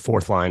 And then their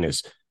 4th line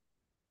is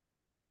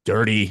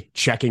dirty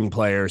checking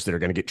players that are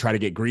going to try to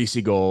get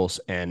greasy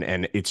goals.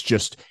 And it's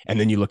just, and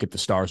then you look at the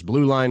Stars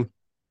blue line.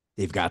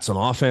 They've got some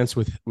offense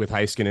with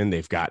Heiskanen.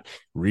 They've got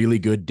really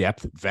good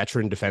depth,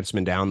 veteran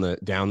defensemen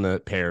down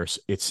the pairs.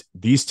 It's,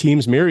 these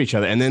teams mirror each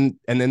other. And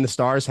then the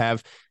Stars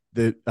have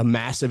a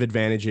massive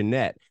advantage in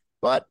net.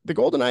 But the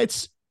Golden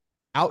Knights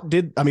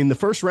the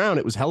first round,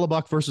 it was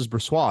Hellebuck versus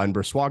Brossoit, and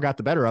Brossoit got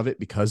the better of it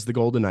because the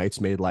Golden Knights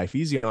made life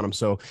easy on him.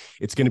 So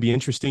it's going to be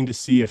interesting to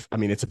see it's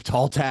a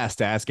tall task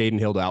to ask Adin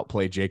Hill to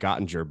outplay Jake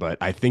Ottinger, but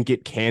I think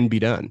it can be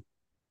done.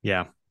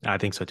 Yeah, I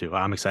think so too.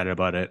 I'm excited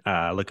about it.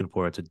 Looking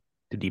forward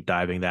to deep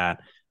diving that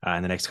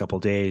in the next couple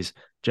of days.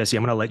 Jesse,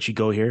 I'm going to let you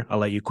go here. I'll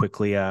let you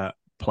quickly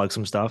plug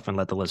some stuff and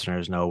let the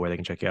listeners know where they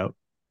can check you out.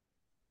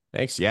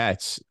 Thanks. Yeah,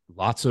 it's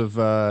lots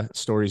of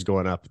stories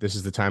going up. This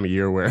is the time of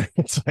year where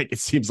it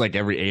seems like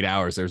every 8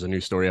 hours there's a new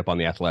story up on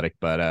The Athletic.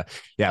 But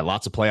yeah,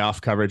 lots of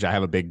playoff coverage. I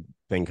have a big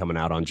thing coming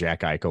out on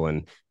Jack Eichel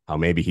and how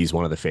maybe he's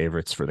one of the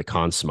favorites for the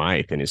Conn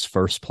Smythe in his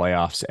first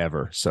playoffs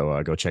ever.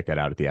 So go check that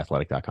out at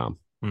theathletic.com.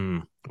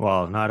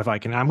 Well, not if I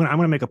can. I'm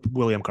gonna make a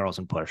William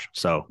Karlsson push,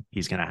 so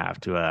he's gonna have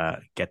to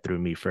get through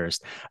me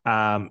first.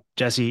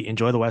 Jesse,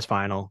 enjoy the West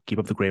Final. Keep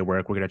up the great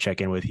work. We're gonna check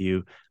in with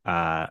you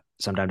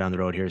sometime down the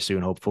road here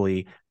soon,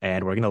 hopefully.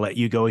 And we're gonna let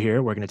you go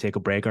here. We're gonna take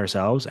a break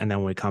ourselves, and then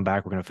when we come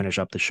back, we're gonna finish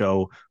up the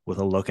show with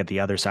a look at the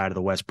other side of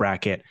the West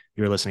bracket.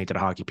 You're listening to the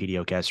Hockey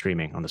PDOcast,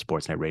 streaming on the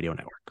Sportsnet Radio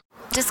Network.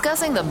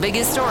 Discussing the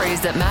biggest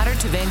stories that matter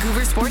to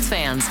Vancouver sports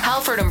fans.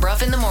 Halford and Brough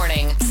in the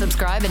morning.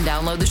 Subscribe and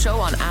download the show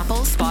on Apple,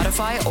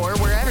 Spotify, or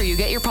wherever you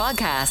get your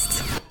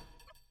podcasts.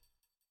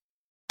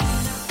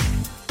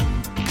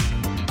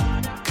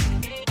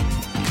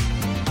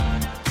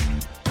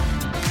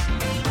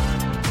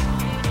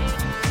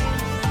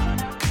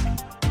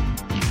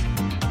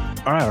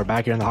 All right, we're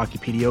back here in the Hockey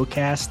PDO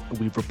cast.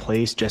 We've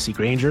replaced Jesse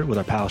Granger with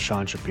our pal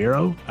Sean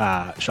Shapiro.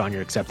 Sean,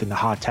 you're accepting the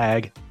hot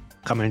tag,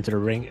 coming into the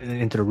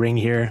ring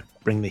here,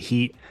 bring the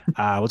heat.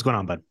 What's going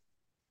on, bud?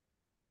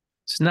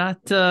 It's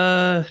not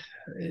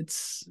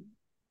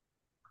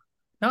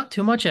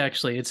too much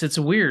actually. It's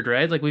weird,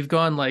 right? Like we've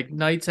gone like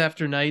nights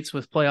after nights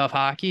with playoff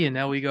hockey, and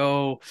now we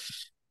go.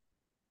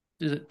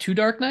 Is it 3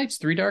 dark nights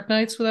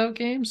without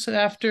games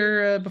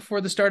after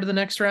before the start of the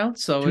next round?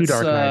 So Two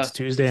dark nights,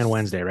 Tuesday and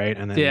Wednesday, right?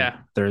 And then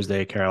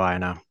Thursday,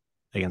 Carolina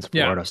against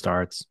Florida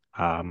starts.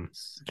 I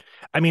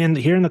mean,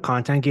 here in the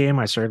content game,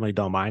 I certainly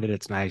don't mind it.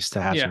 It's nice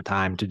to have some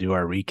time to do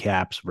our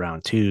recaps of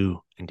round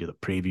 2 and do the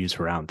previews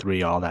for round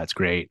 3. All that's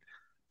great,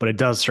 but it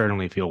does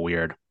certainly feel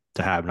weird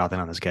to have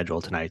nothing on the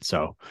schedule tonight.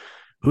 So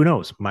who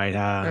knows? Might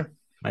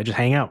just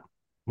hang out.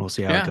 We'll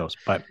see how it goes.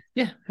 But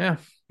here's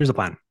the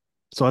plan.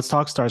 So let's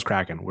talk Stars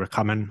Kraken. We're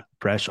coming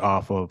fresh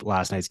off of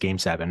last night's game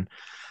 7.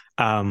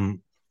 It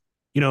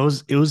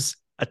was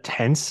a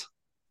tense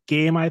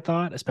game, I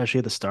thought, especially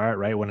at the start,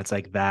 right? When it's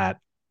like that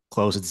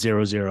close, it's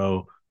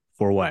 0-0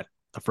 for what?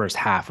 The first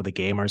half of the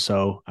game or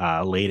so,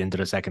 late into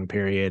the second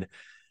period.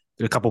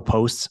 There are a couple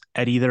posts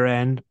at either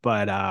end,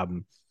 but I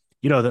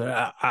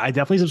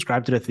definitely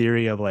subscribe to the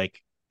theory of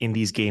like in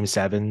these game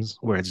 7s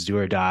where it's do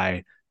or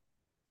die,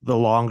 the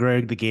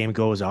longer the game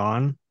goes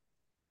on,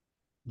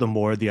 the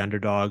more the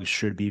underdog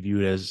should be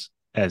viewed as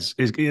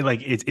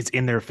like it's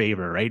in their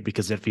favor, right?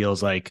 Because it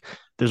feels like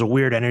there's a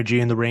weird energy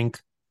in the rink.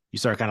 You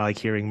start kind of like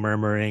hearing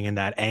murmuring and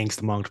that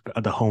angst among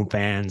the home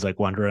fans, like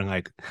wondering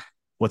like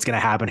what's going to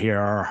happen here.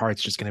 Are our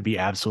hearts just going to be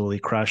absolutely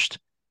crushed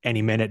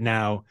any minute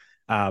now?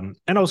 And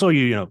also,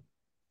 you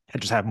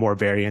just have more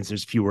variance.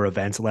 There's fewer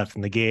events left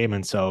in the game.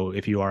 And so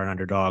if you are an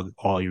underdog,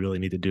 all you really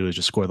need to do is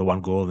just score the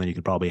one goal, and then you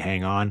could probably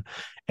hang on.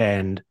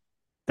 And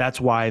that's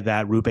why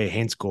that Roope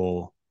Hintz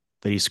goal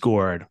that he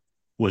scored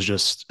was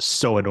just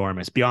so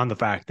enormous, beyond the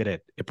fact that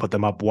it put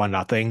them up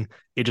 1-0.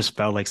 It just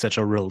felt like such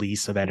a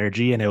release of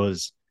energy. And it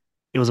was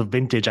a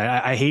vintage.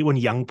 I hate when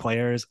young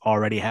players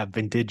already have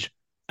vintage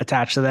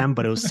attached to them,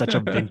 but it was such a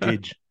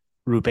vintage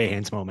Roope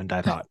Hintz moment,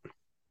 I thought.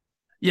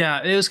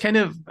 Yeah,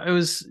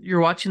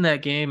 you're watching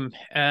that game,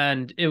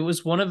 and it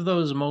was one of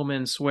those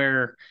moments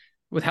where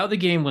with how the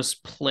game was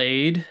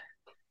played,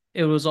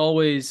 it was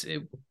always,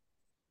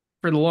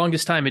 for the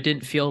longest time, it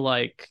didn't feel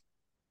like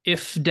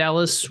if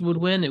Dallas would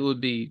win, it would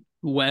be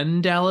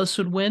when Dallas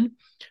would win.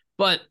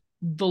 But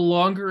the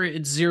longer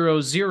it's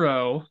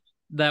 0-0,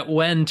 that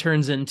when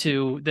turns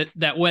into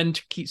that when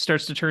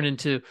starts to turn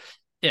into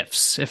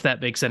ifs, if that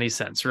makes any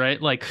sense,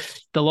 right? Like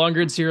the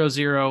longer it's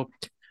 0-0,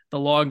 the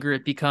longer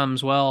it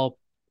becomes, well,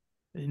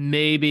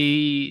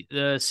 maybe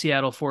the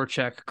Seattle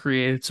forecheck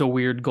creates a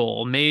weird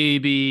goal.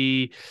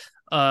 Maybe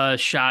a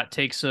shot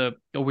takes a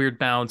weird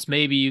bounce.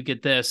 Maybe you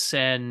get this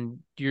and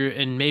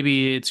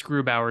maybe it's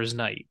Grubauer's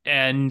night.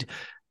 And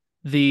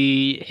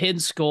the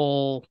Hintz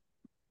goal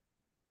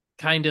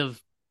kind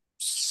of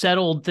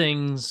settled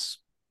things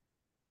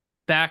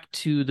back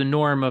to the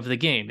norm of the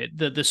game.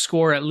 The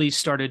score at least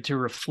started to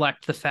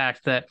reflect the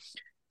fact that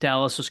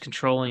Dallas was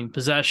controlling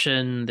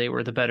possession. They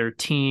were the better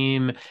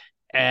team.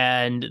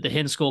 And the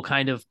Hintz goal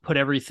kind of put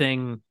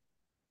everything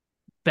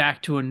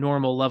back to a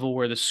normal level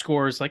where the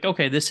score is like,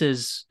 okay, this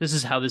is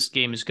how this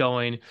game is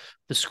going.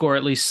 The score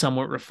at least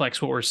somewhat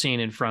reflects what we're seeing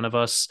in front of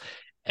us.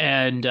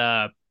 And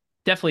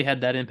definitely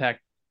had that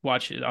impact.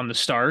 Watch it on the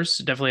Stars.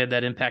 Definitely had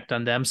that impact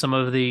on them. Some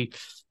of the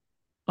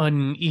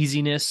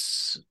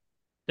uneasiness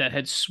that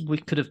we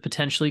could have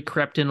potentially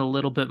crept in a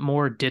little bit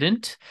more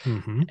didn't.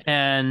 Mm-hmm.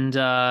 And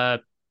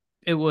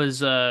it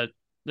was, and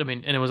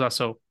it was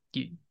also,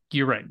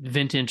 you're right,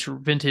 vintage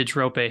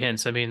Roope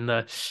Hintz. I mean,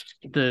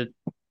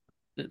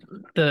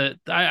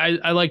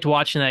 I liked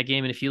watching that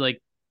game, and if you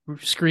like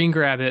screen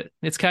grab it,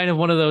 it's kind of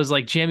one of those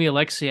like Jamie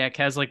Alexiak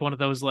has like one of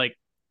those like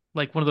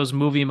one of those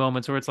movie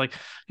moments where it's like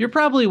you're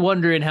probably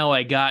wondering how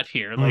I got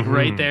here, like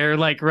right there,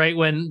 like right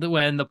when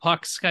the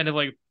puck's kind of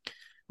like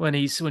when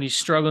he's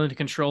struggling to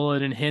control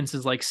it and Hintz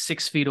is like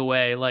 6 feet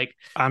away. Like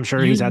I'm sure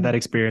he's had that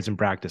experience in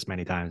practice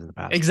many times in the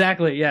past.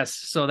 Exactly. Yes.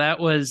 So that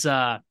was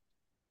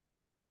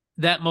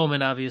that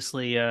moment.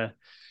 Obviously,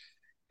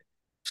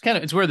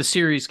 it's where the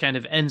series kind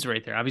of ends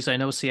right there. Obviously, I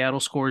know Seattle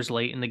scores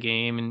late in the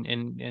game,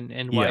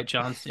 and Wyatt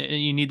Johnson,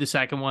 and you need the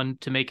second one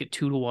to make it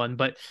 2-1.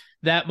 But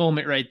that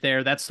moment right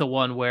there, that's the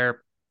one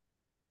where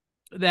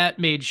that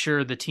made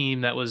sure the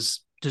team that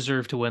was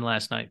deserved to win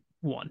last night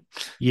won.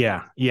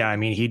 Yeah. I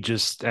mean,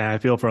 I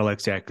feel for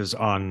Alexiak because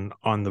on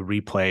the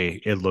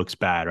replay, it looks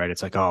bad, right?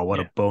 It's like, oh, what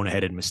a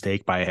boneheaded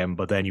mistake by him.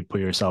 But then you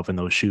put yourself in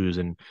those shoes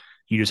and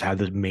you just have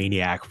this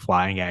maniac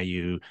flying at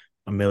you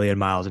a million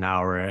miles an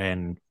hour.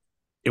 And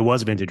it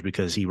was vintage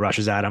because he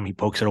rushes at him, he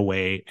pokes it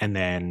away, and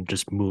then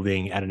just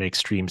moving at an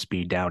extreme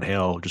speed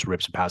downhill, just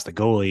rips it past the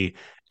goalie.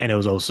 And it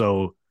was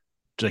also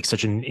like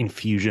such an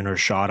infusion or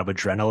shot of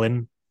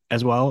adrenaline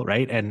as well,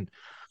 right? And,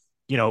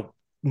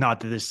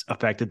 not that this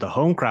affected the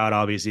home crowd,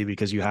 obviously,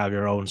 because you have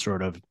your own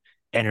sort of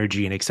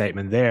energy and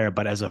excitement there.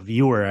 But as a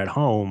viewer at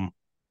home,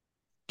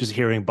 just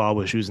hearing Bob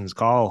Wischusen's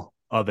call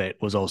of it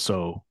was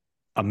also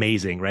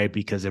amazing, right?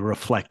 Because it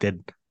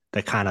reflected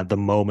the kind of the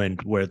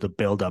moment where the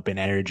buildup in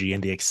energy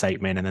and the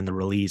excitement and then the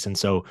release. And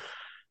so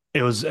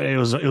it was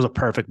a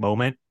perfect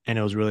moment, and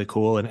it was really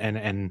cool.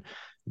 And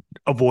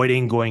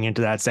avoiding going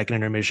into that second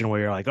intermission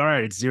where you're like, all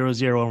right, it's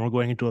 0-0 and we're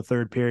going into a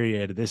third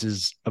period. This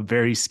is a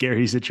very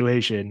scary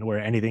situation where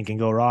anything can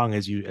go wrong,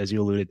 as you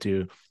alluded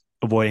to.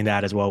 Avoiding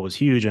that as well was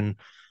huge. And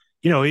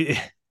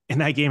in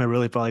that game, it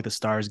really felt like the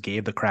Stars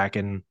gave the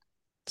Kraken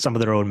some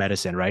of their own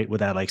medicine, right? With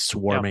that like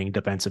swarming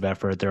defensive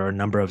effort. There are a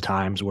number of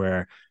times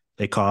where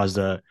they caused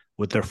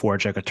with their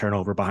forecheck a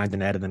turnover behind the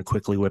net and then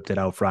quickly whipped it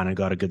out front and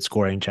got a good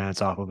scoring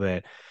chance off of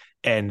it.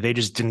 And they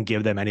just didn't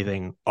give them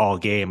anything all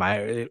game.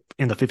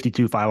 In the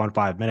 52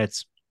 5-on-5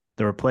 minutes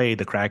that were played,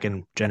 the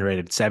Kraken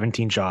generated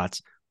 17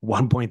 shots,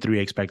 1.3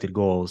 expected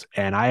goals.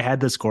 And I had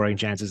the scoring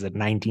chances at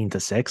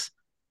 19-6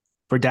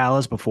 for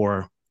Dallas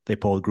before they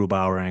pulled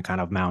Grubauer and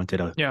kind of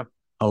mounted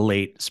a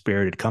late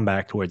spirited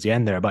comeback towards the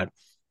end there. But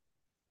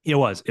it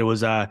was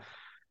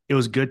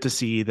good to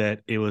see that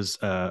it was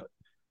a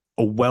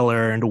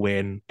well-earned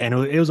win. And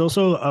it was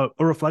also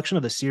a reflection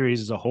of the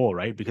series as a whole,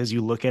 right? Because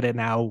you look at it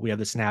now, we have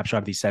the snapshot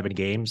of these 7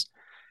 games,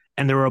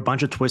 and there were a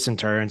bunch of twists and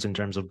turns in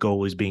terms of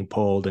goalies being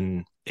pulled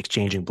and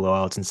exchanging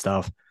blowouts and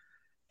stuff.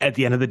 At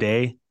the end of the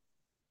day,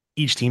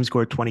 each team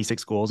scored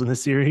 26 goals in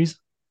this series.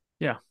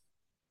 Yeah.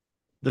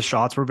 The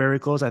shots were very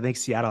close. I think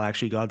Seattle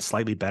actually got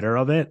slightly better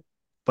of it.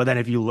 But then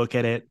if you look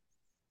at it,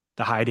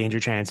 the high danger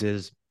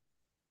chances,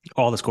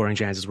 all the scoring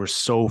chances were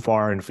so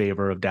far in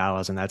favor of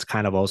Dallas, and that's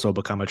kind of also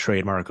become a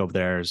trademark of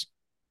theirs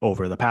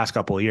over the past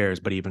couple of years.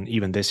 But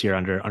even this year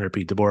under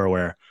Pete DeBoer,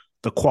 where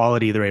the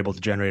quality they're able to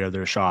generate of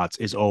their shots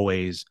is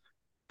always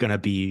going to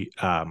be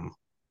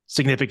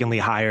significantly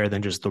higher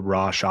than just the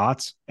raw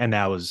shots, and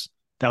that was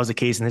the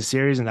case in this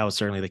series, and that was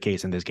certainly the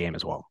case in this game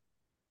as well.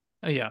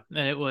 Oh, yeah,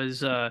 and it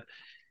was, and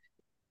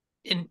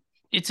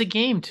it's a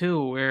game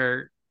too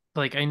where,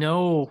 like, I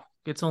know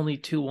it's only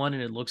 2-1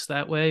 and it looks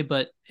that way,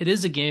 but it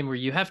is a game where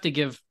you have to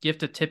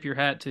tip your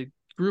hat to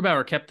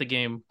Grubauer. Kept the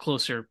game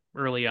closer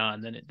early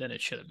on than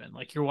it should have been.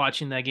 Like, you're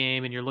watching that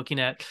game and you're looking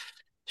at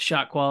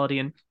shot quality,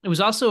 and it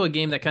was also a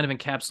game that kind of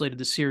encapsulated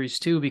the series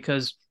too,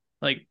 because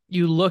like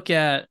you want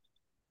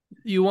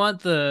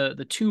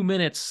the 2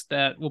 minutes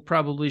that will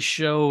probably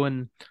show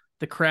in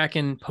the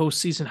Kraken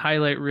postseason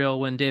highlight reel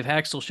when Dave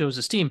Haxtell shows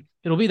his team.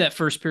 It'll be that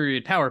first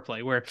period power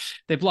play where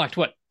they blocked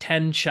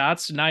 10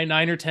 shots,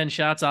 nine or 10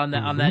 shots on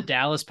that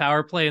Dallas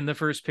power play in the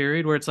first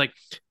period, where it's like,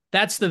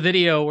 that's the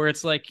video where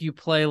it's like you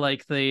play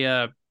like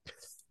an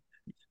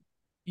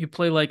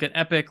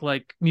epic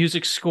like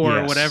music score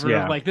or whatever.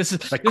 Yeah. Like this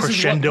is like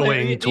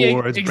crescendoing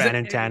towards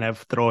Brandon Tanev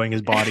throwing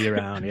his body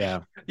around.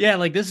 Yeah. Yeah.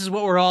 Like, this is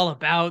what we're all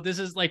about. This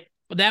is like,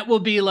 that will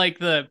be like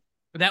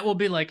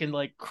in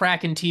like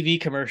Kraken TV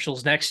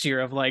commercials next year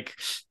of like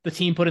the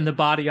team putting the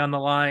body on the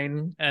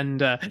line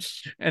and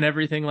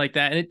everything like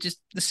that. And it just,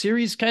 the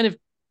series kind of,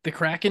 the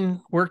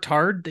Kraken worked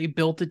hard. They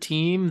built a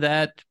team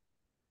that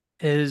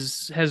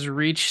has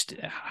reached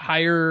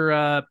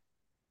higher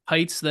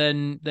heights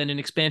than an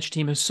expansion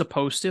team is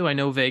supposed to. I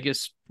know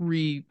Vegas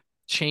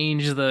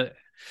changed the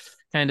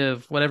kind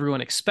of what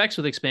everyone expects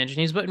with expansion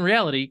teams, but in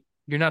reality,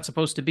 you're not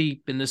supposed to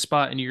be in this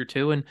spot in year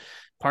 2. And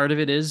part of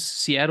it is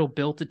Seattle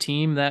built a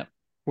team that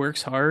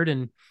works hard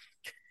and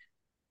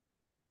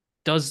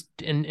does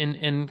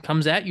and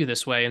comes at you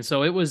this way. And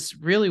so it was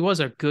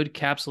a good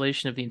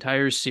encapsulation of the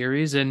entire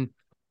series, and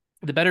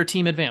the better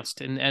team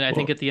advanced. And I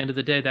think at the end of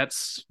the day,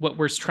 that's what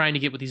we're trying to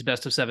get with these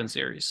best of 7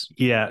 series.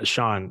 Yeah,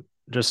 Sean,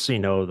 just so you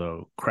know,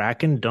 though,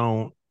 Kraken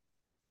don't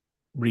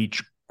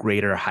reach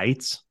greater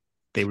heights.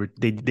 They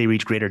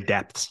reach greater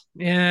depths.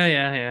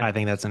 Yeah. I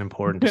think that's an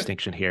important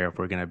distinction here if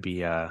we're going to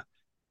be, if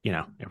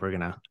we're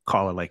going to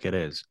call it like it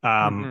is.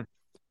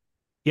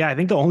 Yeah, I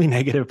think the only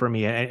negative for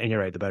me, and you're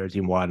right, the better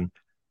team won,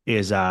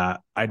 is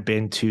I'd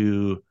been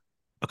to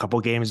a couple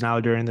games now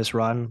during this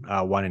run,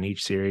 one in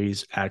each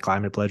series at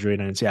Climate Pledge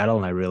Arena in Seattle,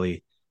 and I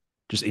really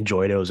just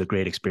enjoyed it. It was a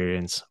great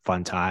experience,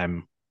 fun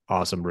time,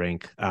 awesome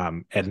rink.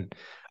 And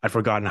I'd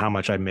forgotten how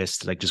much I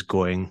missed like just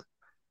going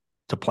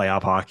to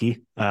playoff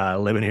hockey,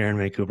 living here in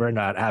Vancouver, and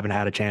not having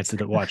had a chance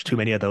to watch too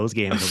many of those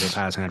games over the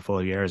past handful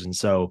of years. And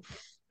so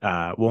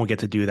won't get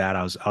to do that.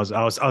 I was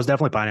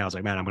definitely planning. I was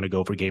like, man, I'm going to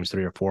go for games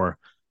 3 or 4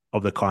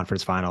 of the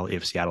conference final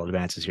if Seattle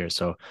advances here.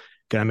 So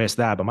gonna miss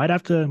that, but might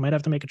have to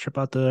make a trip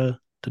out to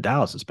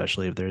Dallas,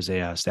 especially if there's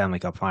a Stanley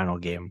Cup final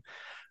game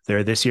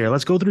there this year.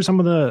 Let's go through some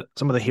of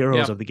the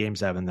heroes of the Game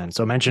 7 then.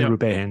 So I mentioned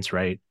Roope Hintz,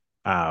 right?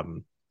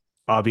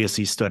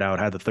 Obviously stood out,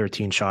 had the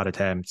 13 shot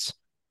attempts,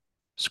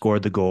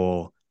 scored the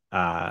goal,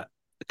 kind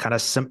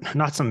of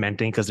not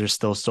cementing because there's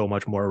still so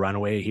much more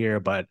runway here,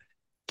 but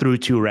through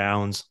 2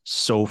 rounds,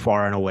 so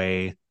far and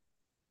away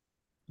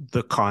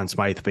the Conn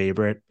Smythe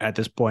favorite at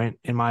this point,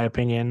 in my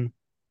opinion,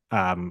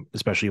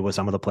 especially with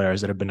some of the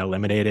players that have been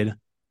eliminated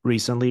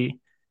recently.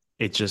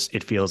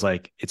 It feels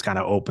like it's kind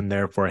of open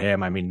there for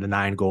him. I mean, the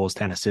 9 goals,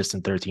 10 assists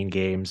in 13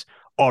 games,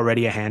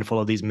 already a handful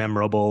of these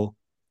memorable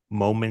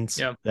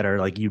moments that are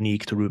like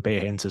unique to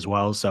Roope Hintz as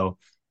well. So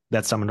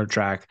that's something to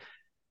track.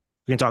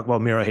 We can talk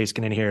about Miro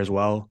Heiskanen here as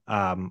well.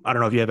 I don't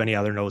know if you have any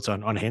other notes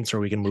on Hintz,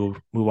 or we can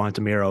move on to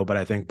Miro. But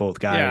I think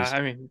both Yeah, guys,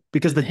 I mean,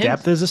 because the Hintz,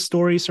 depth is a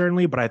story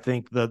certainly, but I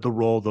think the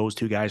role those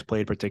two guys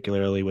played,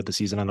 particularly with the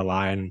season on the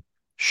line,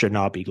 should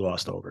not be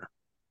glossed over.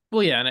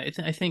 well, yeah,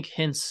 and I think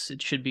Hintz,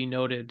 it should be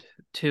noted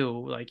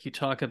too. Like you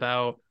talk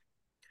about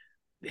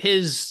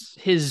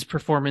his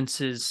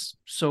performance is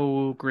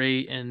so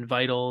great and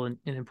vital and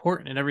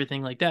important and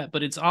everything like that,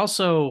 but it's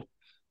also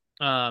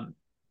um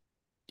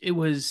it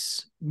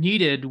was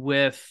needed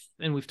with,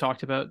 and we've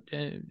talked about,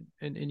 and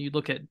you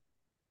look at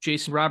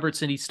Jason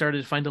Robertson, he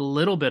started to find a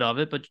little bit of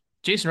it, but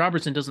Jason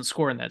Robertson doesn't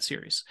score in that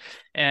series.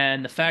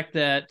 And the fact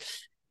that,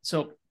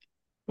 so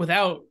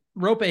without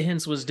Rope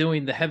Hintz was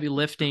doing the heavy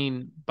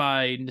lifting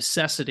by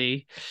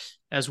necessity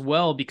as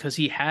well, because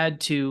he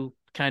had to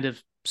kind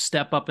of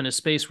step up in a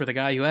space where the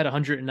guy who had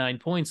 109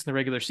 points in the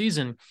regular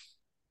season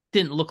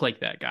didn't look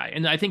like that guy.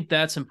 And I think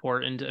that's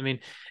important. I mean,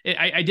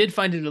 I did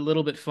find it a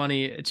little bit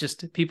funny. It's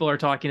just people are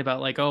talking about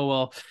like, oh,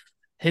 well,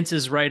 Hintz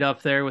is right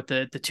up there with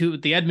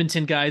the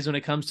Edmonton guys when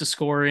it comes to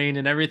scoring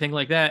and everything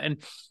like that.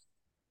 And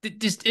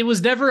it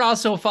was never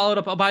also followed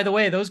up. Oh, by the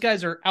way, those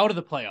guys are out of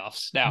the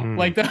playoffs now.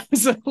 Like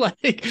those,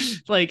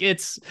 like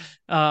it's,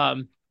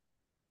 I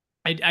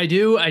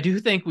do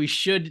think we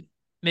should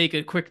make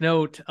a quick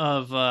note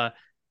of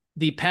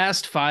the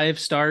past 5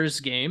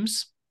 Stars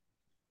games.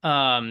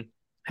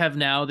 Have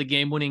now the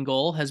game-winning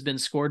goal has been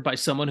scored by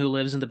someone who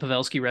lives in the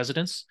Pavelski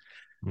residence.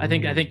 I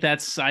think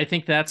that's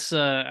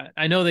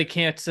I know they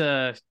can't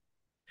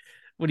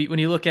when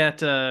you look at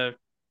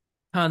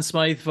Conn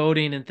Smythe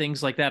voting and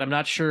things like that, I'm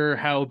not sure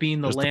how being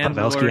the Just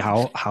landlord, the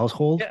Pavelski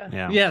household.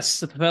 Yeah.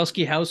 Yes, the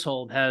Pavelski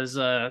household has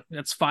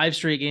that's 5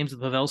 straight games of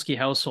the Pavelski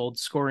household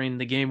scoring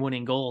the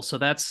game-winning goal. So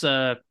that's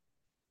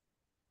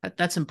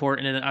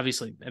important. And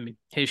obviously, I mean,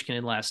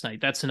 Heiskanen last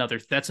night, that's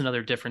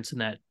another difference in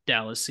that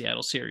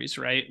Dallas-Seattle series,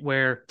 right?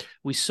 Where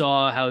we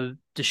saw how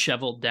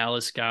disheveled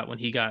Dallas got when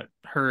he got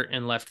hurt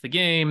and left the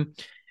game.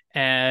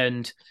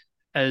 And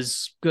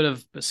as good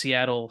of a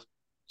Seattle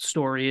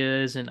story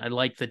is, and I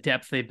like the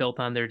depth they built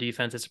on their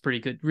defense. It's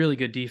a really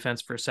good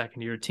defense for a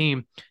second-year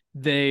team.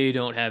 They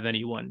don't have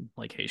anyone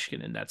like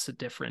Heiskanen. That's the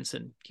difference.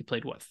 And he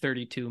played,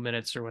 32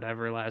 minutes or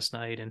whatever last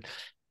night. And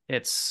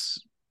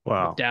it's,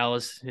 wow,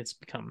 Dallas, it's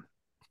become...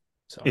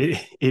 So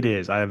it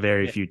is. I have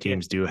very few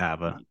teams do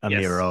have a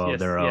Miro of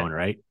their own,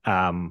 right?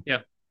 Yeah.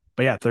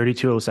 But yeah,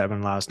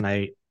 3207 last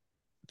night.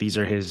 These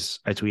are I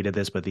tweeted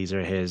this, but these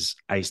are his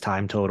ice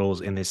time totals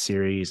in this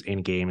series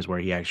in games where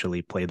he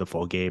actually played the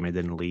full game and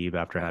didn't leave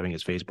after having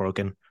his face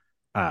broken.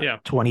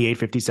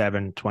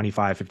 28-57,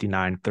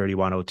 25-59,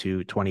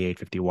 31-02,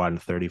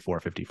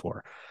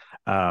 28-51,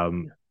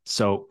 34-54.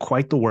 So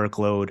quite the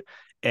workload.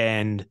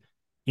 And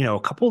a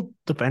couple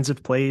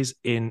defensive plays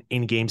in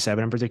game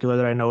 7 in particular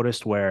that I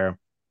noticed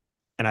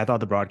and I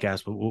thought the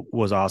broadcast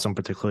was awesome,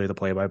 particularly the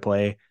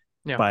play-by-play.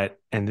 Yeah.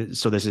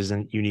 So this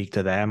isn't unique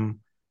to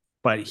them,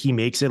 but he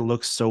makes it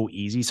look so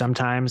easy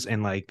sometimes.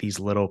 And like these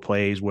little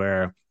plays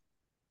where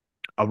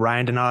a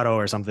Ryan Donato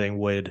or something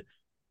would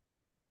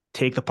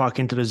take the puck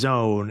into the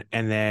zone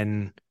and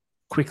then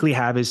quickly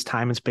have his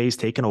time and space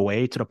taken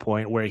away to the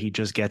point where he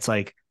just gets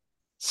like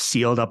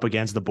sealed up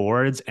against the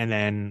boards, and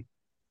then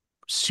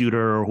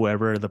Suter or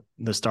whoever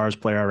the Stars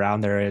player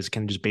around there is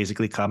can just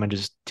basically come and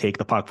just take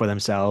the puck for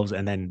themselves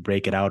and then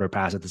break it out or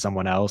pass it to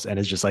someone else. And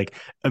it's just like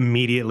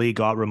immediately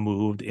got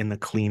removed in the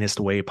cleanest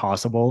way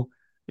possible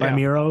by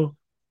Miro.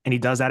 And he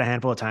does that a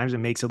handful of times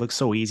and makes it look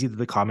so easy that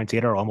the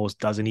commentator almost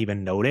doesn't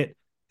even note it.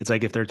 It's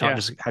like if they're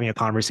just having a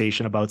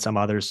conversation about some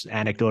other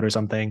anecdote or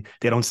something,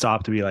 they don't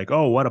stop to be like,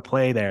 oh, what a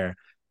play there.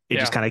 It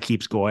just kind of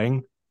keeps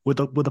going with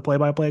the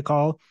play-by-play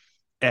call.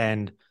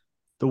 And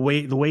the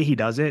way he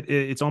does it,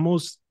 it's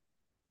almost,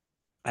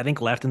 I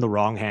think, left in the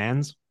wrong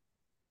hands.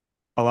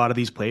 A lot of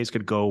these plays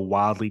could go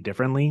wildly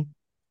differently,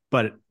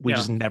 but we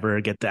just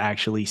never get to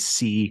actually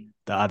see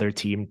the other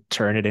team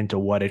turn it into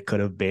what it could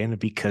have been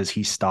because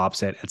he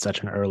stops it at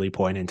such an early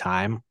point in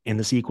time in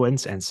the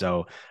sequence. And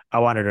so I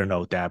wanted to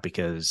note that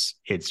because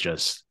it's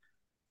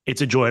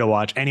a joy to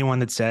watch. Anyone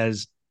that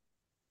says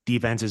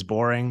defense is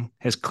boring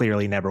has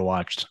clearly never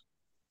watched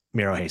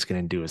Miro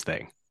Heiskanen do his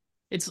thing.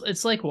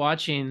 It's like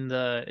watching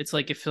it's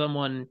like if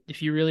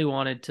you really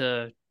wanted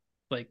to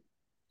like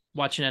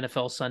watch an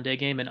NFL Sunday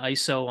game and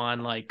ISO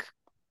on like,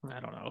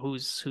 I don't know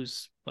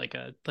who's like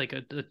a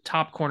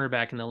top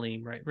cornerback in the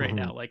league right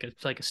now, like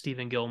a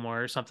Stephen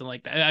Gilmore or something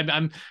like that.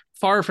 I'm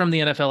far from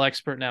the NFL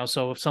expert now,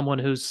 so if someone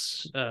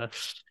who's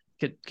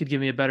could give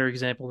me a better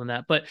example than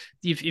that. But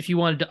if you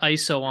wanted to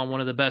ISO on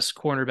one of the best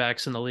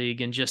cornerbacks in the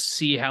league and just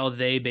see how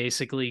they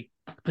basically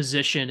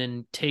position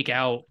and take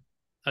out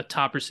a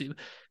top receiver,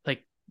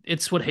 like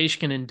it's what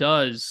Heiskanen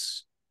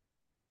does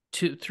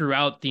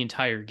throughout the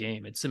entire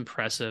game. It's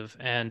impressive.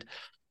 And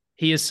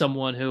he is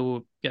someone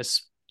who,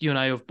 yes, you and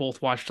I have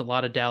both watched a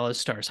lot of Dallas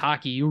Stars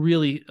hockey. You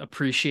really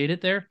appreciate it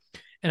there.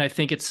 And I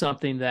think it's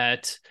something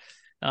that,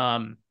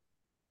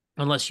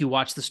 unless you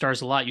watch the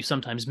Stars a lot, you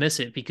sometimes miss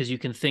it because you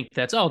can think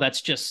that's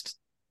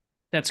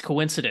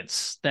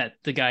coincidence that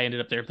the guy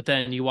ended up there. But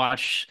then you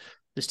watch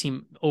this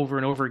team over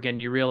and over again,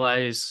 you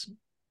realize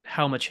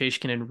how much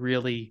Heiskanen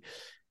really,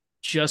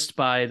 just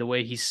by the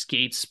way he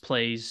skates,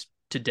 plays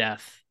to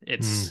death.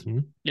 It's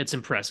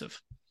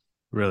impressive.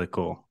 Really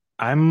cool.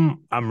 I'm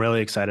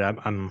really excited.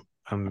 I'm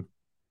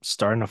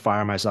starting to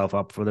fire myself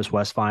up for this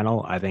West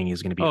Final. I think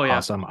he's going to be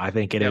awesome. I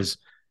think it is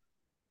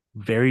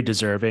very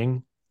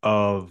deserving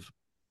of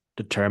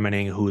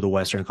determining who the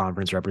Western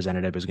Conference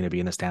representative is going to be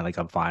in the Stanley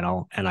Cup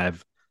Final. And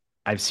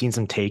I've seen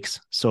some takes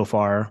so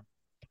far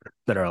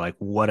that are like,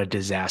 what a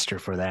disaster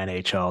for the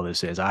NHL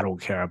this is. I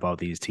don't care about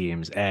these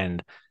teams.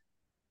 And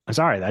I'm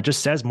sorry, that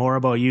just says more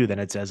about you than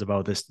it says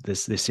about this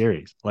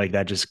series. Like,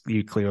 that just,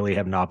 you clearly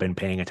have not been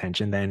paying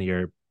attention. Then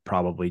you're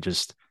probably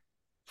just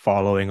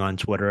following on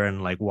Twitter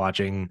and like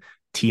watching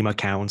team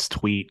accounts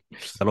tweet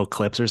little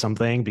clips or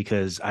something,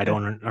 because I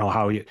don't know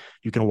how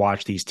you can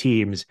watch these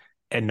teams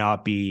and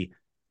not be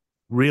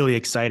really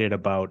excited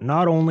about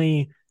not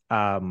only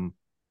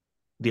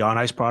the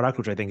on-ice product,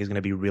 which I think is going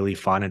to be really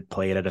fun and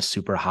played at a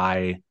super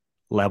high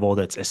level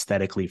that's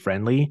aesthetically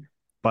friendly,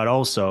 but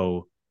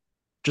also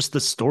just the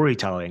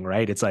storytelling,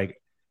 right? It's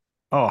like,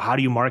 oh, how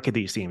do you market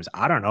these teams?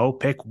 I don't know.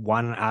 Pick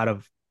one out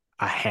of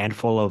a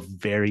handful of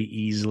very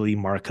easily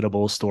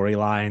marketable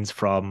storylines,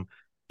 from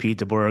Pete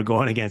DeBoer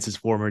going against his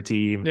former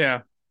team.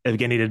 Yeah.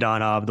 Evgeny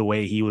Dadonov, the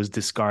way he was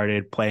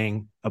discarded,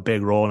 playing a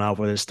big role now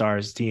for the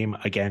Stars team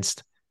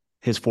against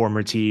his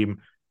former team.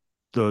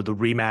 The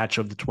rematch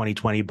of the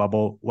 2020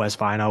 bubble West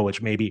Final,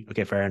 which maybe,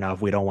 okay, fair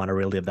enough. We don't want to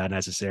relive that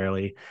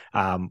necessarily.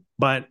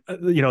 But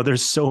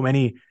there's so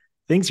many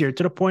things here,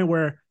 to the point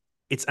where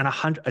it's a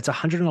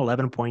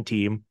 111 point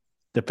team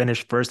that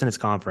finished first in its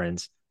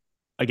conference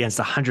against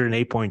a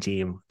 108 point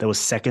team that was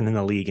second in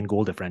the league in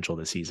goal differential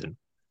this season.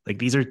 Like,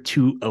 these are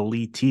two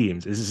elite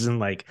teams. This isn't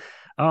like,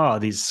 oh,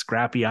 these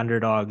scrappy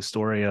underdog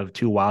story of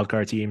two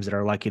wildcard teams that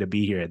are lucky to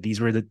be here.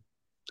 These were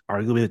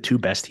arguably the two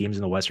best teams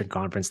in the Western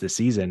Conference this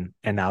season,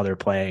 and now they're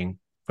playing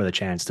for the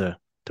chance to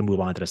move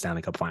on to the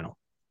Stanley Cup Final.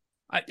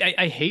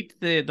 I hate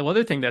the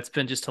other thing that's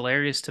been just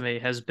hilarious to me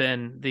has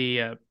been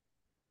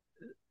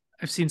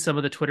I've seen some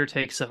of the Twitter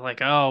takes of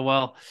like, oh,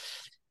 well,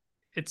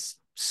 it's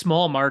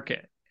small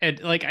market. And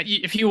like,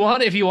 if you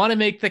want to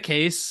make the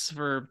case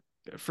for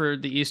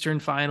the Eastern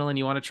Final and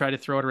you want to try to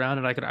throw it around,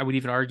 and I would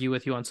even argue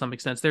with you on some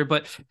extent there,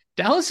 but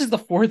Dallas is the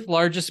fourth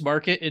largest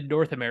market in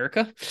North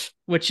America,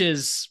 which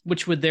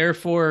would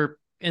therefore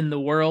in the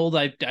world,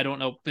 I don't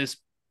know, this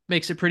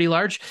makes it pretty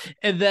large.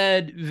 And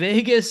then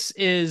Vegas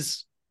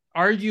is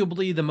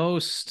arguably the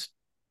most,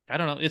 I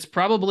don't know, it's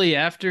probably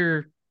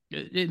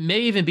it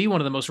may even be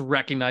one of the most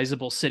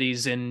recognizable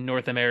cities in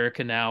North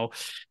America now,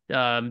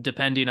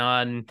 depending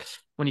on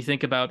when you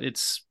think about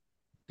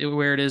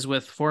where it is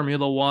with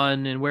Formula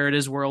One and where it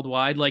is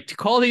worldwide. Like, to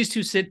call these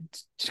two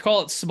cities, to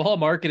call it small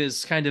market,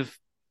 is kind of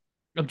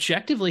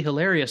objectively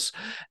hilarious.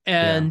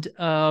 And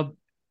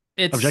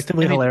it's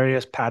objectively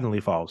hilarious, patently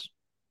false.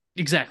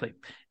 Exactly.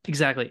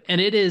 And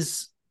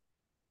it's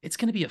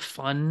going to be a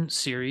fun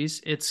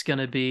series. It's going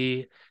to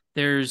be,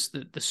 there's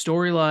the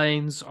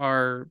storylines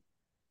are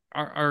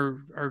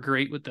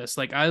great with this.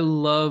 Like, I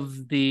love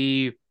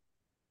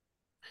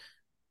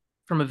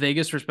from a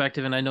Vegas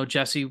perspective, and I know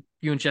Jesse,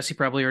 you and Jesse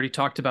probably already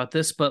talked about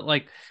this, but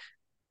like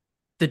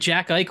the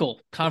Jack Eichel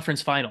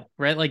conference final,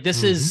 right? Like,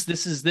 this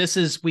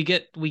is we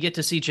get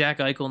to see Jack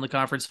Eichel in the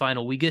conference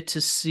final. We get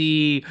to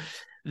see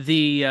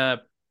the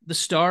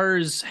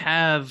Stars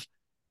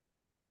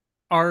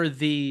are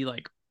the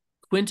like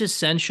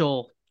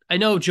quintessential. I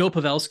know Joe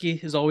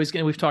Pavelski is always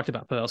going to, we've talked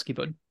about Pavelski,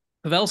 but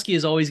Pavelski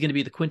is always going to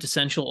be the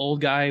quintessential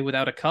old guy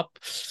without a cup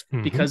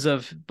because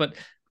of, but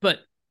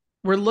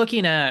we're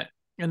looking at,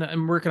 and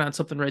I'm working on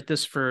something right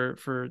this for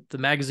the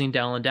magazine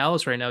down in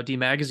Dallas right now, D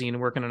Magazine,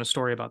 working on a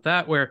story about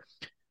that, where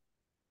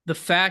the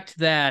fact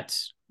that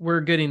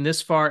we're getting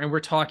this far and we're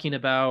talking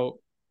about,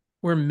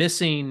 we're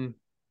missing,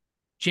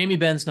 Jamie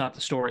Benn's not the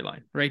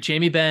storyline, right?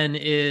 Jamie Benn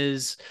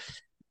is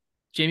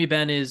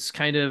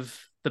kind of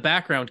the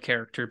background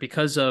character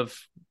because of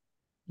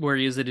where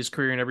he is in his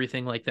career and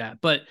everything like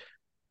that. But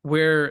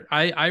where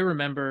I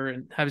remember,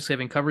 and obviously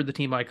having covered the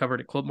team, I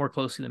covered it more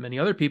closely than many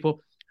other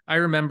people. I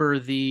remember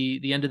the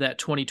end of that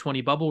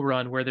 2020 bubble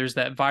run where there's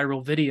that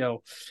viral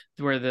video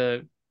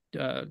where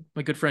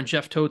my good friend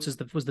Jeff Totes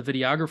was the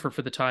videographer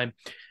for the time,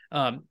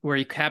 where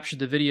he captured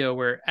the video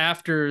where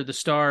after the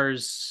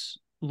Stars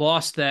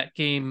lost that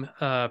game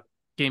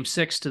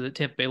 6 to the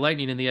Tampa Bay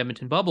Lightning in the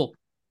Edmonton bubble,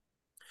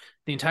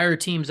 the entire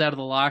team's out of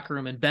the locker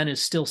room and Ben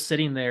is still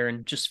sitting there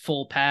in just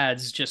full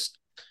pads, just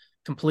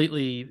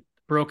completely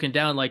broken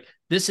down. Like,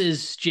 this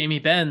is Jamie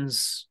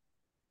Benn's,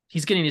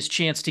 he's getting his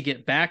chance to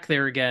get back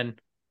there again,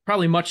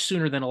 probably much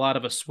sooner than a lot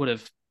of us would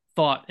have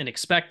thought and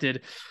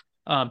expected.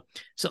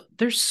 So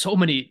there's so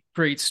many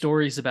great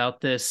stories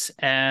about this,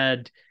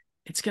 and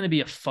it's going to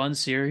be a fun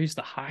series.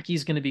 The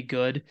hockey's going to be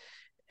good.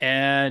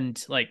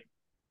 And like,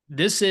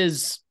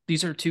 these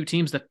are two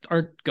teams that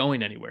aren't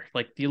going anywhere.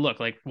 Like, you look,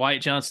 like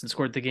Wyatt Johnston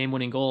scored the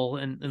game-winning goal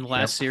in the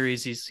last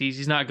series.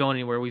 He's not going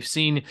anywhere. We've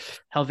seen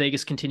how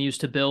Vegas continues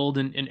to build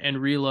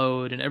and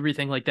reload and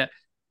everything like that.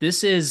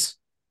 This is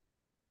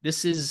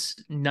this is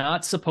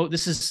not supposed.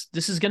 This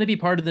is going to be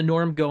part of the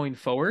norm going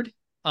forward.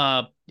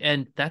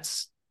 And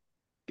that's.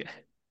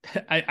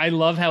 I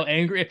love how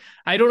angry.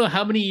 I don't know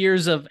how many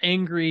years of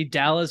angry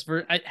Dallas.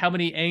 How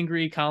many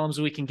angry columns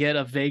we can get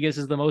of Vegas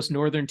is the most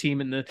northern team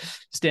in the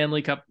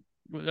Stanley Cup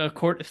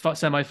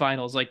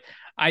semifinals. Like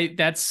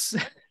that's.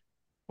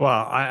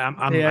 Well,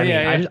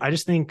 I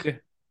just think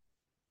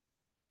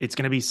it's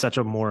going to be such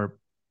a more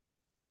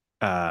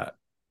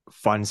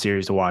fun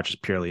series to watch,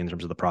 just purely in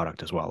terms of the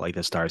product as well. Like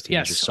the Stars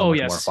team is just so much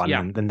more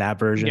fun than that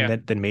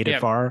version that made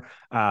it far.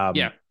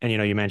 And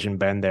you mentioned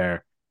Ben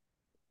there.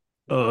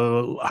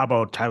 How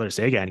about Tyler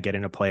Seguin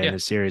getting to play in a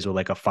series with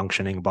like a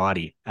functioning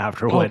body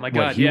after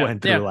what he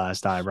went through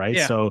last time, right?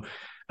 Yeah. So,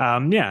 the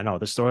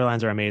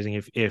storylines are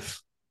amazing.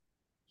 If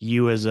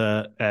you as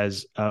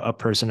a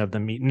person of the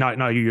not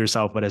you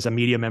yourself, but as a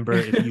media member,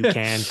 if you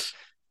can't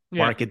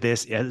market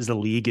this as a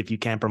league, if you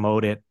can't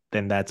promote it,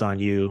 then that's on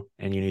you,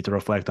 and you need to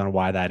reflect on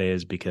why that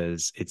is,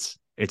 because it's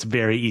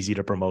very easy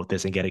to promote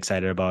this and get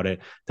excited about it.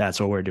 That's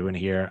what we're doing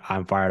here.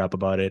 I'm fired up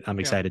about it. I'm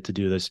excited to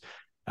do this.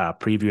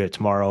 Preview it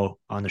tomorrow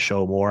on the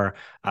show more.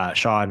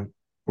 Sean,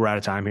 we're out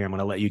of time here. I'm going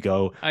to let you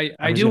go.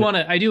 I do want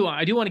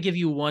to give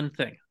you one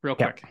thing real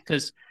quick,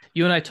 because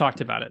you and I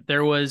talked about it.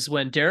 There was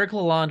when Derek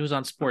Lalonde was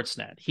on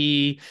Sportsnet,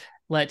 he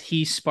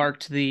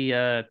sparked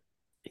the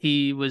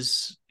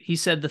he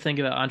said the thing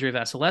about Andrei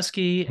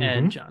Vasilevsky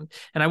and John.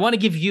 And I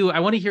want to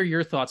hear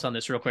your thoughts on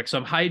this real quick. So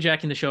I'm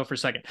hijacking the show for a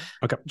second.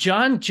 Okay.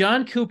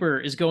 John Cooper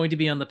is going to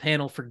be on the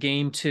panel for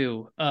Game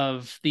 2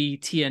 of the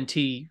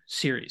TNT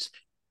series.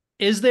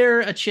 Is there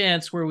a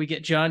chance where we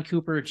get John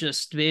Cooper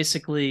just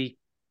basically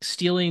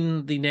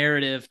stealing the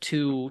narrative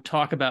to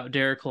talk about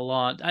Derek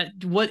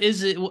Lalonde? What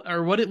is it,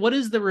 or what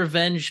is the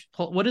revenge?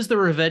 What is the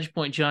revenge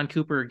point John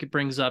Cooper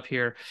brings up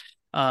here?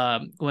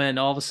 When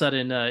all of a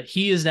sudden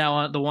he is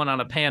now the one on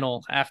a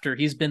panel after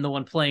he's been the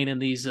one playing in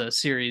these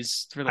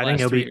series for the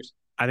last 3 years.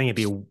 I think it'd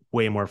be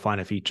way more fun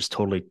if he just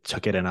totally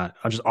took it in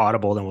just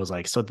audible and was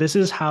like, so this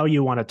is how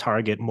you want to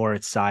target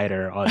Moritz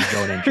Seider on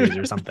zone entries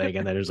or something.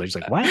 And then it was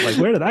like, what? Like,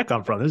 where did that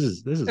come from? This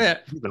is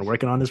we've been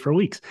working on this for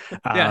weeks.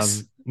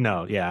 Yes.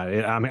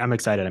 I'm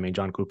excited. I mean,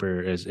 John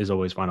Cooper is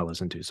always fun to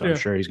listen to. So I'm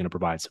sure he's going to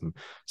provide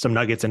some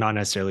nuggets and not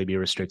necessarily be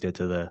restricted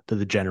to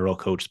the general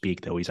coach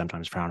speak that we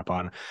sometimes frown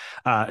upon.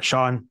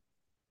 Sean,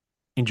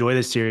 enjoy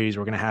this series.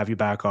 We're going to have you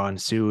back on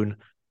soon.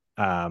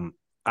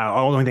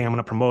 Only thing I'm going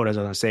to promote, as I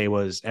was going to say,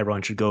 was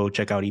everyone should go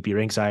check out EP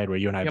Ringside, where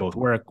you and I both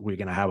work. We're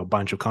going to have a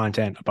bunch of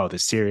content about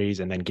this series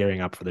and then gearing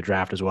up for the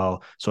draft as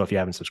well. So if you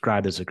haven't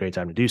subscribed, this is a great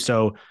time to do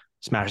so.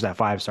 Smash that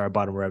 5-star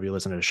button wherever you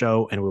listen to the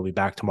show, and we'll be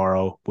back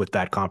tomorrow with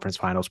that conference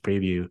finals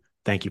preview.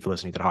 Thank you for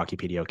listening to the Hockey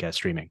PDOcast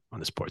streaming on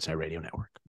the Sportsnet Radio Network.